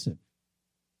aggressive.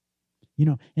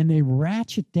 And they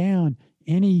ratchet down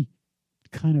any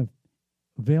kind of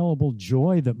available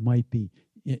joy that might be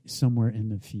somewhere in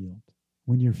the field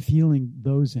when you're feeling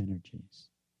those energies.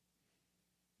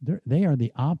 They are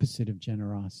the opposite of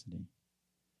generosity.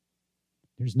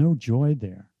 There's no joy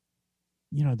there.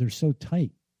 They're so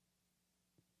tight.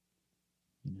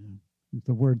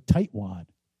 The word tightwad,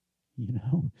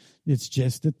 it's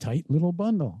just a tight little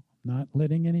bundle, not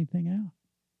letting anything out.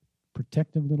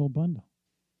 Protective little bundle.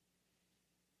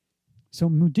 So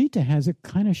mudita has a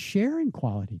kind of sharing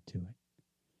quality to it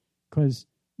because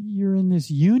you're in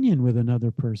this union with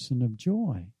another person of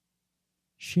joy,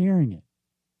 sharing it.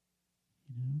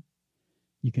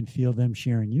 You can feel them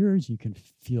sharing yours. You can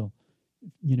feel,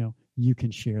 you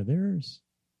can share theirs.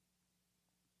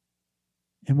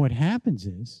 And what happens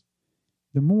is,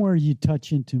 the more you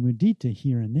touch into mudita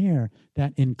here and there,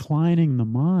 that inclining the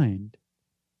mind,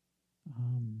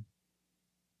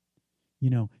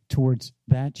 towards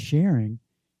that sharing,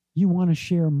 you want to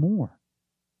share more.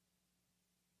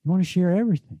 You want to share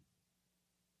everything.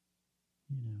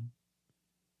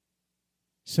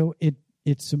 So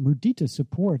it's mudita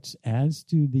supports, as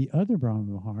do the other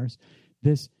Brahma Viharas,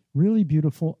 this really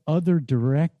beautiful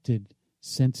other-directed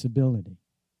sensibility.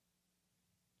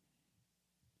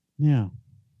 Now,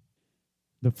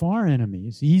 the far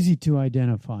enemies, easy to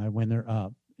identify when they're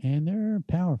up, and they're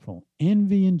powerful.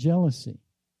 Envy and jealousy.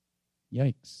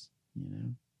 Yikes,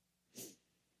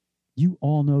 You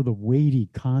all know the weighty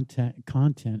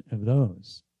content of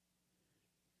those.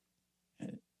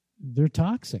 They're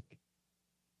toxic.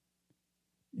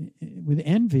 With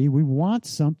envy, we want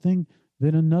something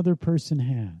that another person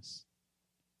has.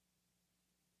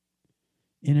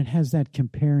 And it has that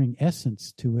comparing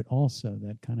essence to it also,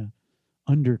 that kind of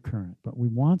undercurrent. But we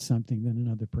want something that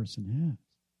another person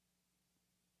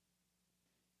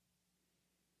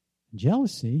has.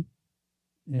 Jealousy,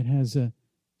 it has a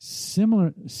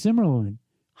similarly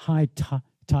high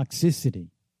toxicity.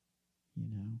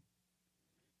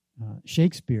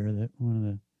 Shakespeare, one of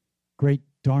the great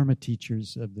Dharma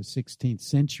teachers of the 16th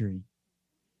century,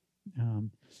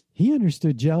 he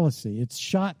understood jealousy. It's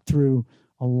shot through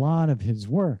a lot of his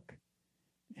work.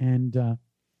 And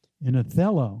in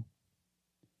Othello,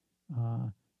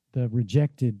 the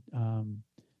rejected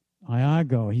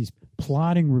Iago, he's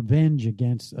plotting revenge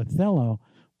against Othello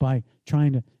by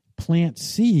trying to plant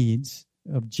seeds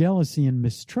of jealousy and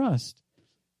mistrust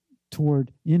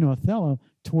in Othello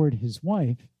toward his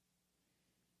wife,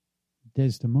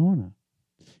 Desdemona.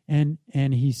 And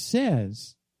he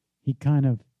says, he kind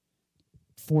of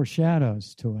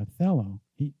foreshadows to Othello.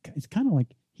 It's kind of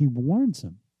like he warns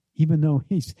him, even though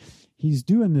he's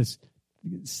doing this,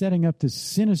 setting up this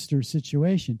sinister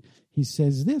situation. He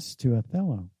says this to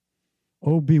Othello: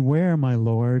 "Oh, beware, my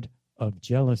lord, of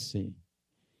jealousy.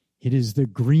 It is the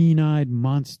green-eyed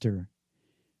monster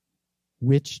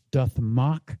which doth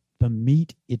mock the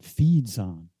meat it feeds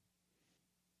on."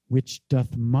 Which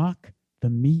doth mock the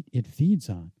meat it feeds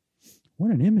on. What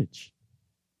an image.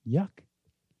 Yuck.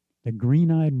 The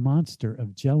green-eyed monster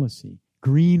of jealousy,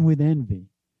 green with envy,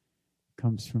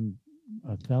 comes from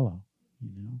Othello,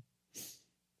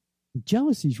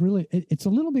 Jealousy is really, it's a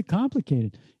little bit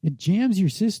complicated. It jams your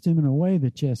system in a way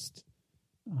that just,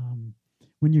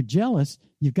 when you're jealous,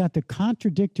 you've got the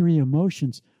contradictory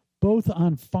emotions both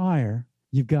on fire.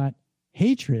 You've got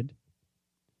hatred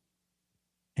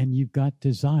and you've got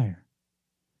desire.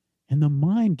 And the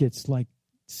mind gets like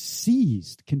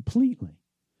seized completely.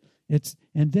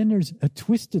 And then there's a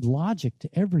twisted logic to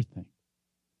everything.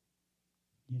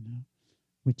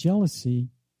 With jealousy,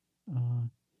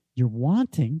 you're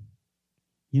wanting,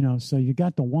 so you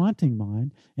got the wanting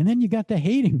mind, and then you got the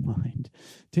hating mind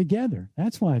together.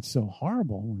 That's why it's so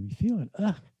horrible when we feel it.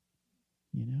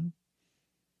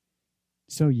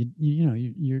 So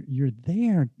you're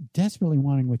there desperately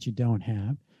wanting what you don't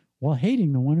have while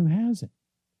hating the one who has it.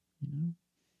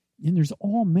 And there's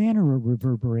all manner of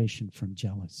reverberation from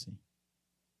jealousy.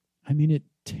 I mean, it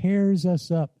tears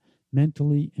us up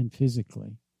mentally and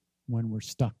physically when we're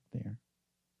stuck there.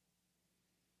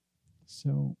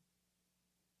 So,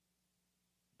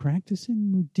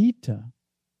 practicing mudita,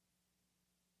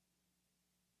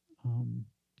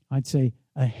 I'd say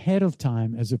ahead of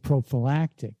time as a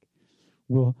prophylactic,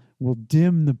 will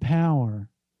dim the power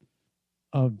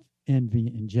of envy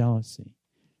and jealousy.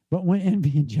 But when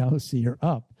envy and jealousy are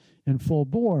up and full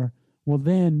bore, well,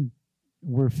 then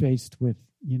we're faced with,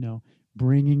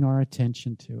 bringing our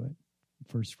attention to it.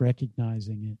 First,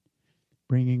 recognizing it,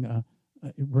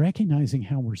 recognizing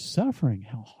how we're suffering,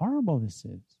 how horrible this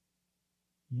is,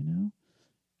 and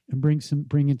bringing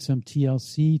some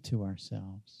TLC to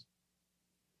ourselves,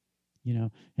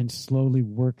 and slowly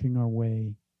working our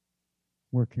way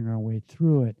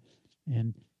through it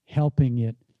and helping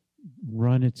it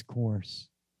run its course.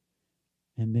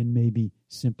 And then maybe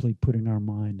simply putting our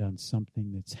mind on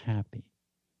something that's happy,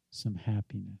 some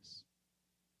happiness.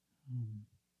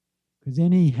 Because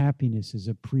any happiness is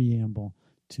a preamble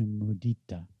to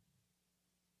mudita.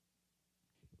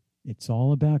 It's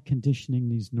all about conditioning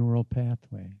these neural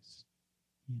pathways,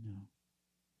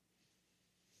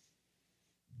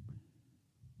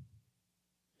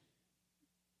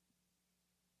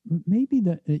 Maybe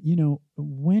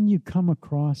when you come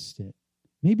across it,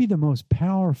 maybe the most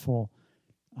powerful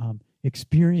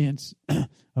experience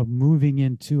of moving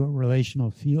into a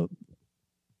relational field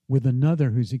with another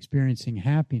who's experiencing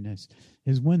happiness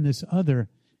is when this other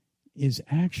is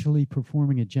actually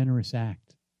performing a generous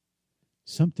act,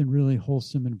 something really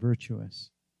wholesome and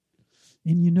virtuous.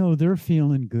 And they're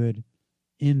feeling good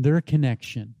in their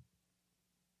connection.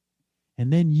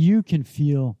 And then you can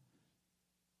feel,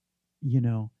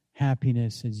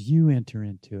 happiness as you enter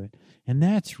into it. And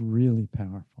that's really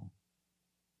powerful,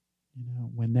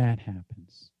 when that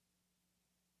happens.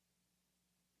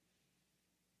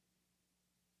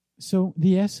 So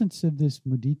the essence of this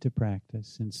mudita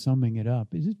practice, and summing it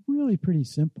up, is really pretty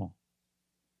simple.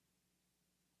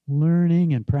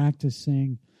 Learning and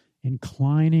practicing,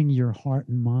 inclining your heart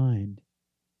and mind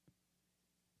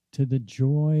to the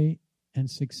joy and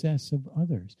success of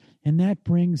others. And that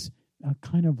brings a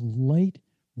kind of light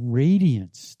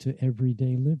radiance to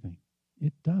everyday living.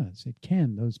 It does. It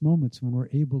can. Those moments when we're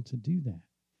able to do that.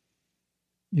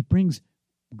 It brings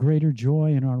greater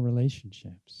joy in our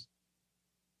relationships.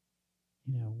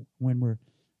 When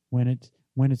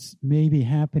it's maybe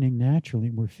happening naturally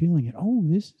and we're feeling it. Oh,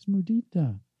 this is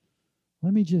mudita.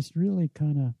 Let me just really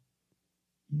kind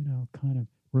of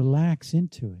relax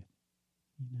into it,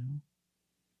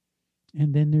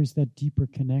 And then there's that deeper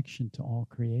connection to all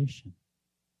creation.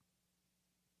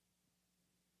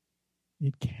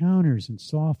 It counters and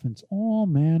softens all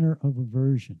manner of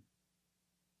aversion.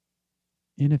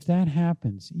 And if that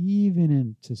happens,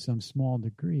 even to some small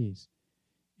degrees,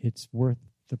 it's worth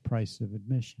the price of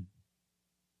admission.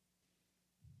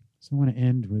 So I want to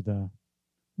end with a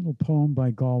little poem by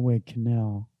Galway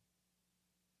Kinnell.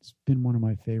 It's been one of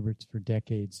my favorites for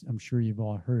decades. I'm sure you've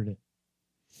all heard it.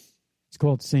 It's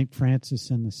called St. Francis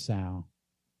and the Sow.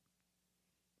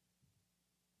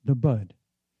 The bud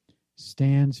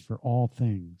stands for all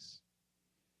things,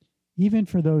 even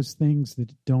for those things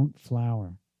that don't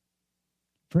flower.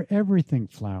 For everything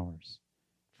flowers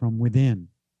from within,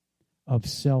 of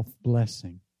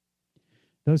self-blessing,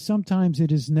 though sometimes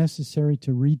it is necessary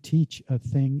to reteach a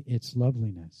thing its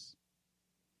loveliness,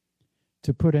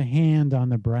 to put a hand on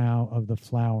the brow of the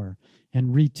flower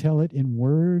and retell it in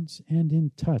words and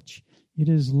in touch. It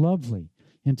is lovely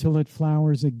until it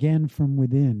flowers again from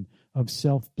within of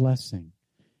self-blessing,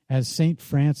 as St.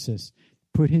 Francis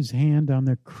put his hand on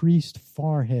the creased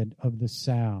forehead of the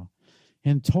sow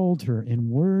and told her in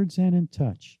words and in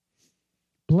touch,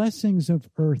 blessings of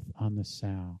earth on the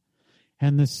sow.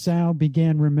 And the sow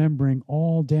began remembering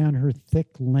all down her thick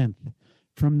length,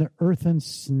 from the earthen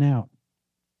snout,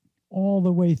 all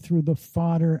the way through the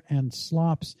fodder and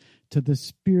slops to the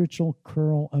spiritual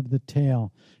curl of the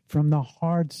tail, from the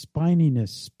hard spininess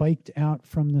spiked out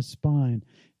from the spine,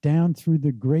 down through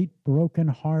the great broken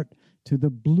heart to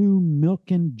the blue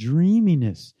milken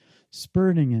dreaminess,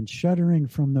 spurting and shuddering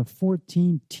from the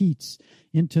 14 teats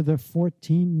into the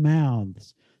 14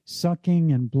 mouths,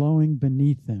 sucking and blowing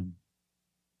beneath them.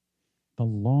 The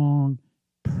long,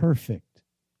 perfect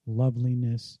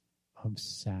loveliness of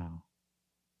sow.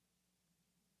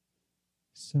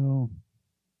 So,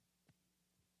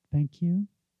 thank you.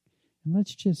 And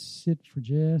let's just sit for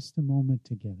just a moment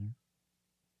together.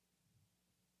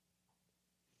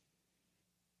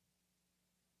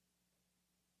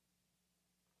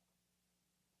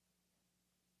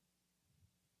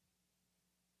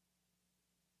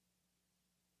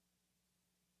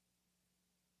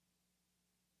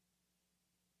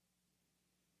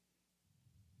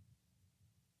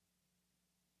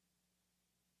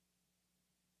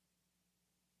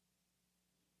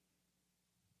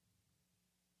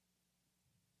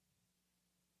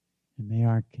 And may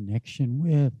our connection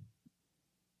with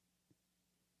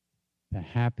the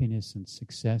happiness and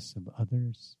success of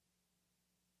others,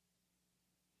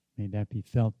 may that be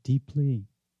felt deeply.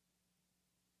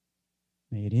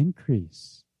 May it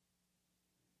increase,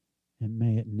 and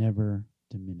may it never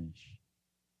diminish.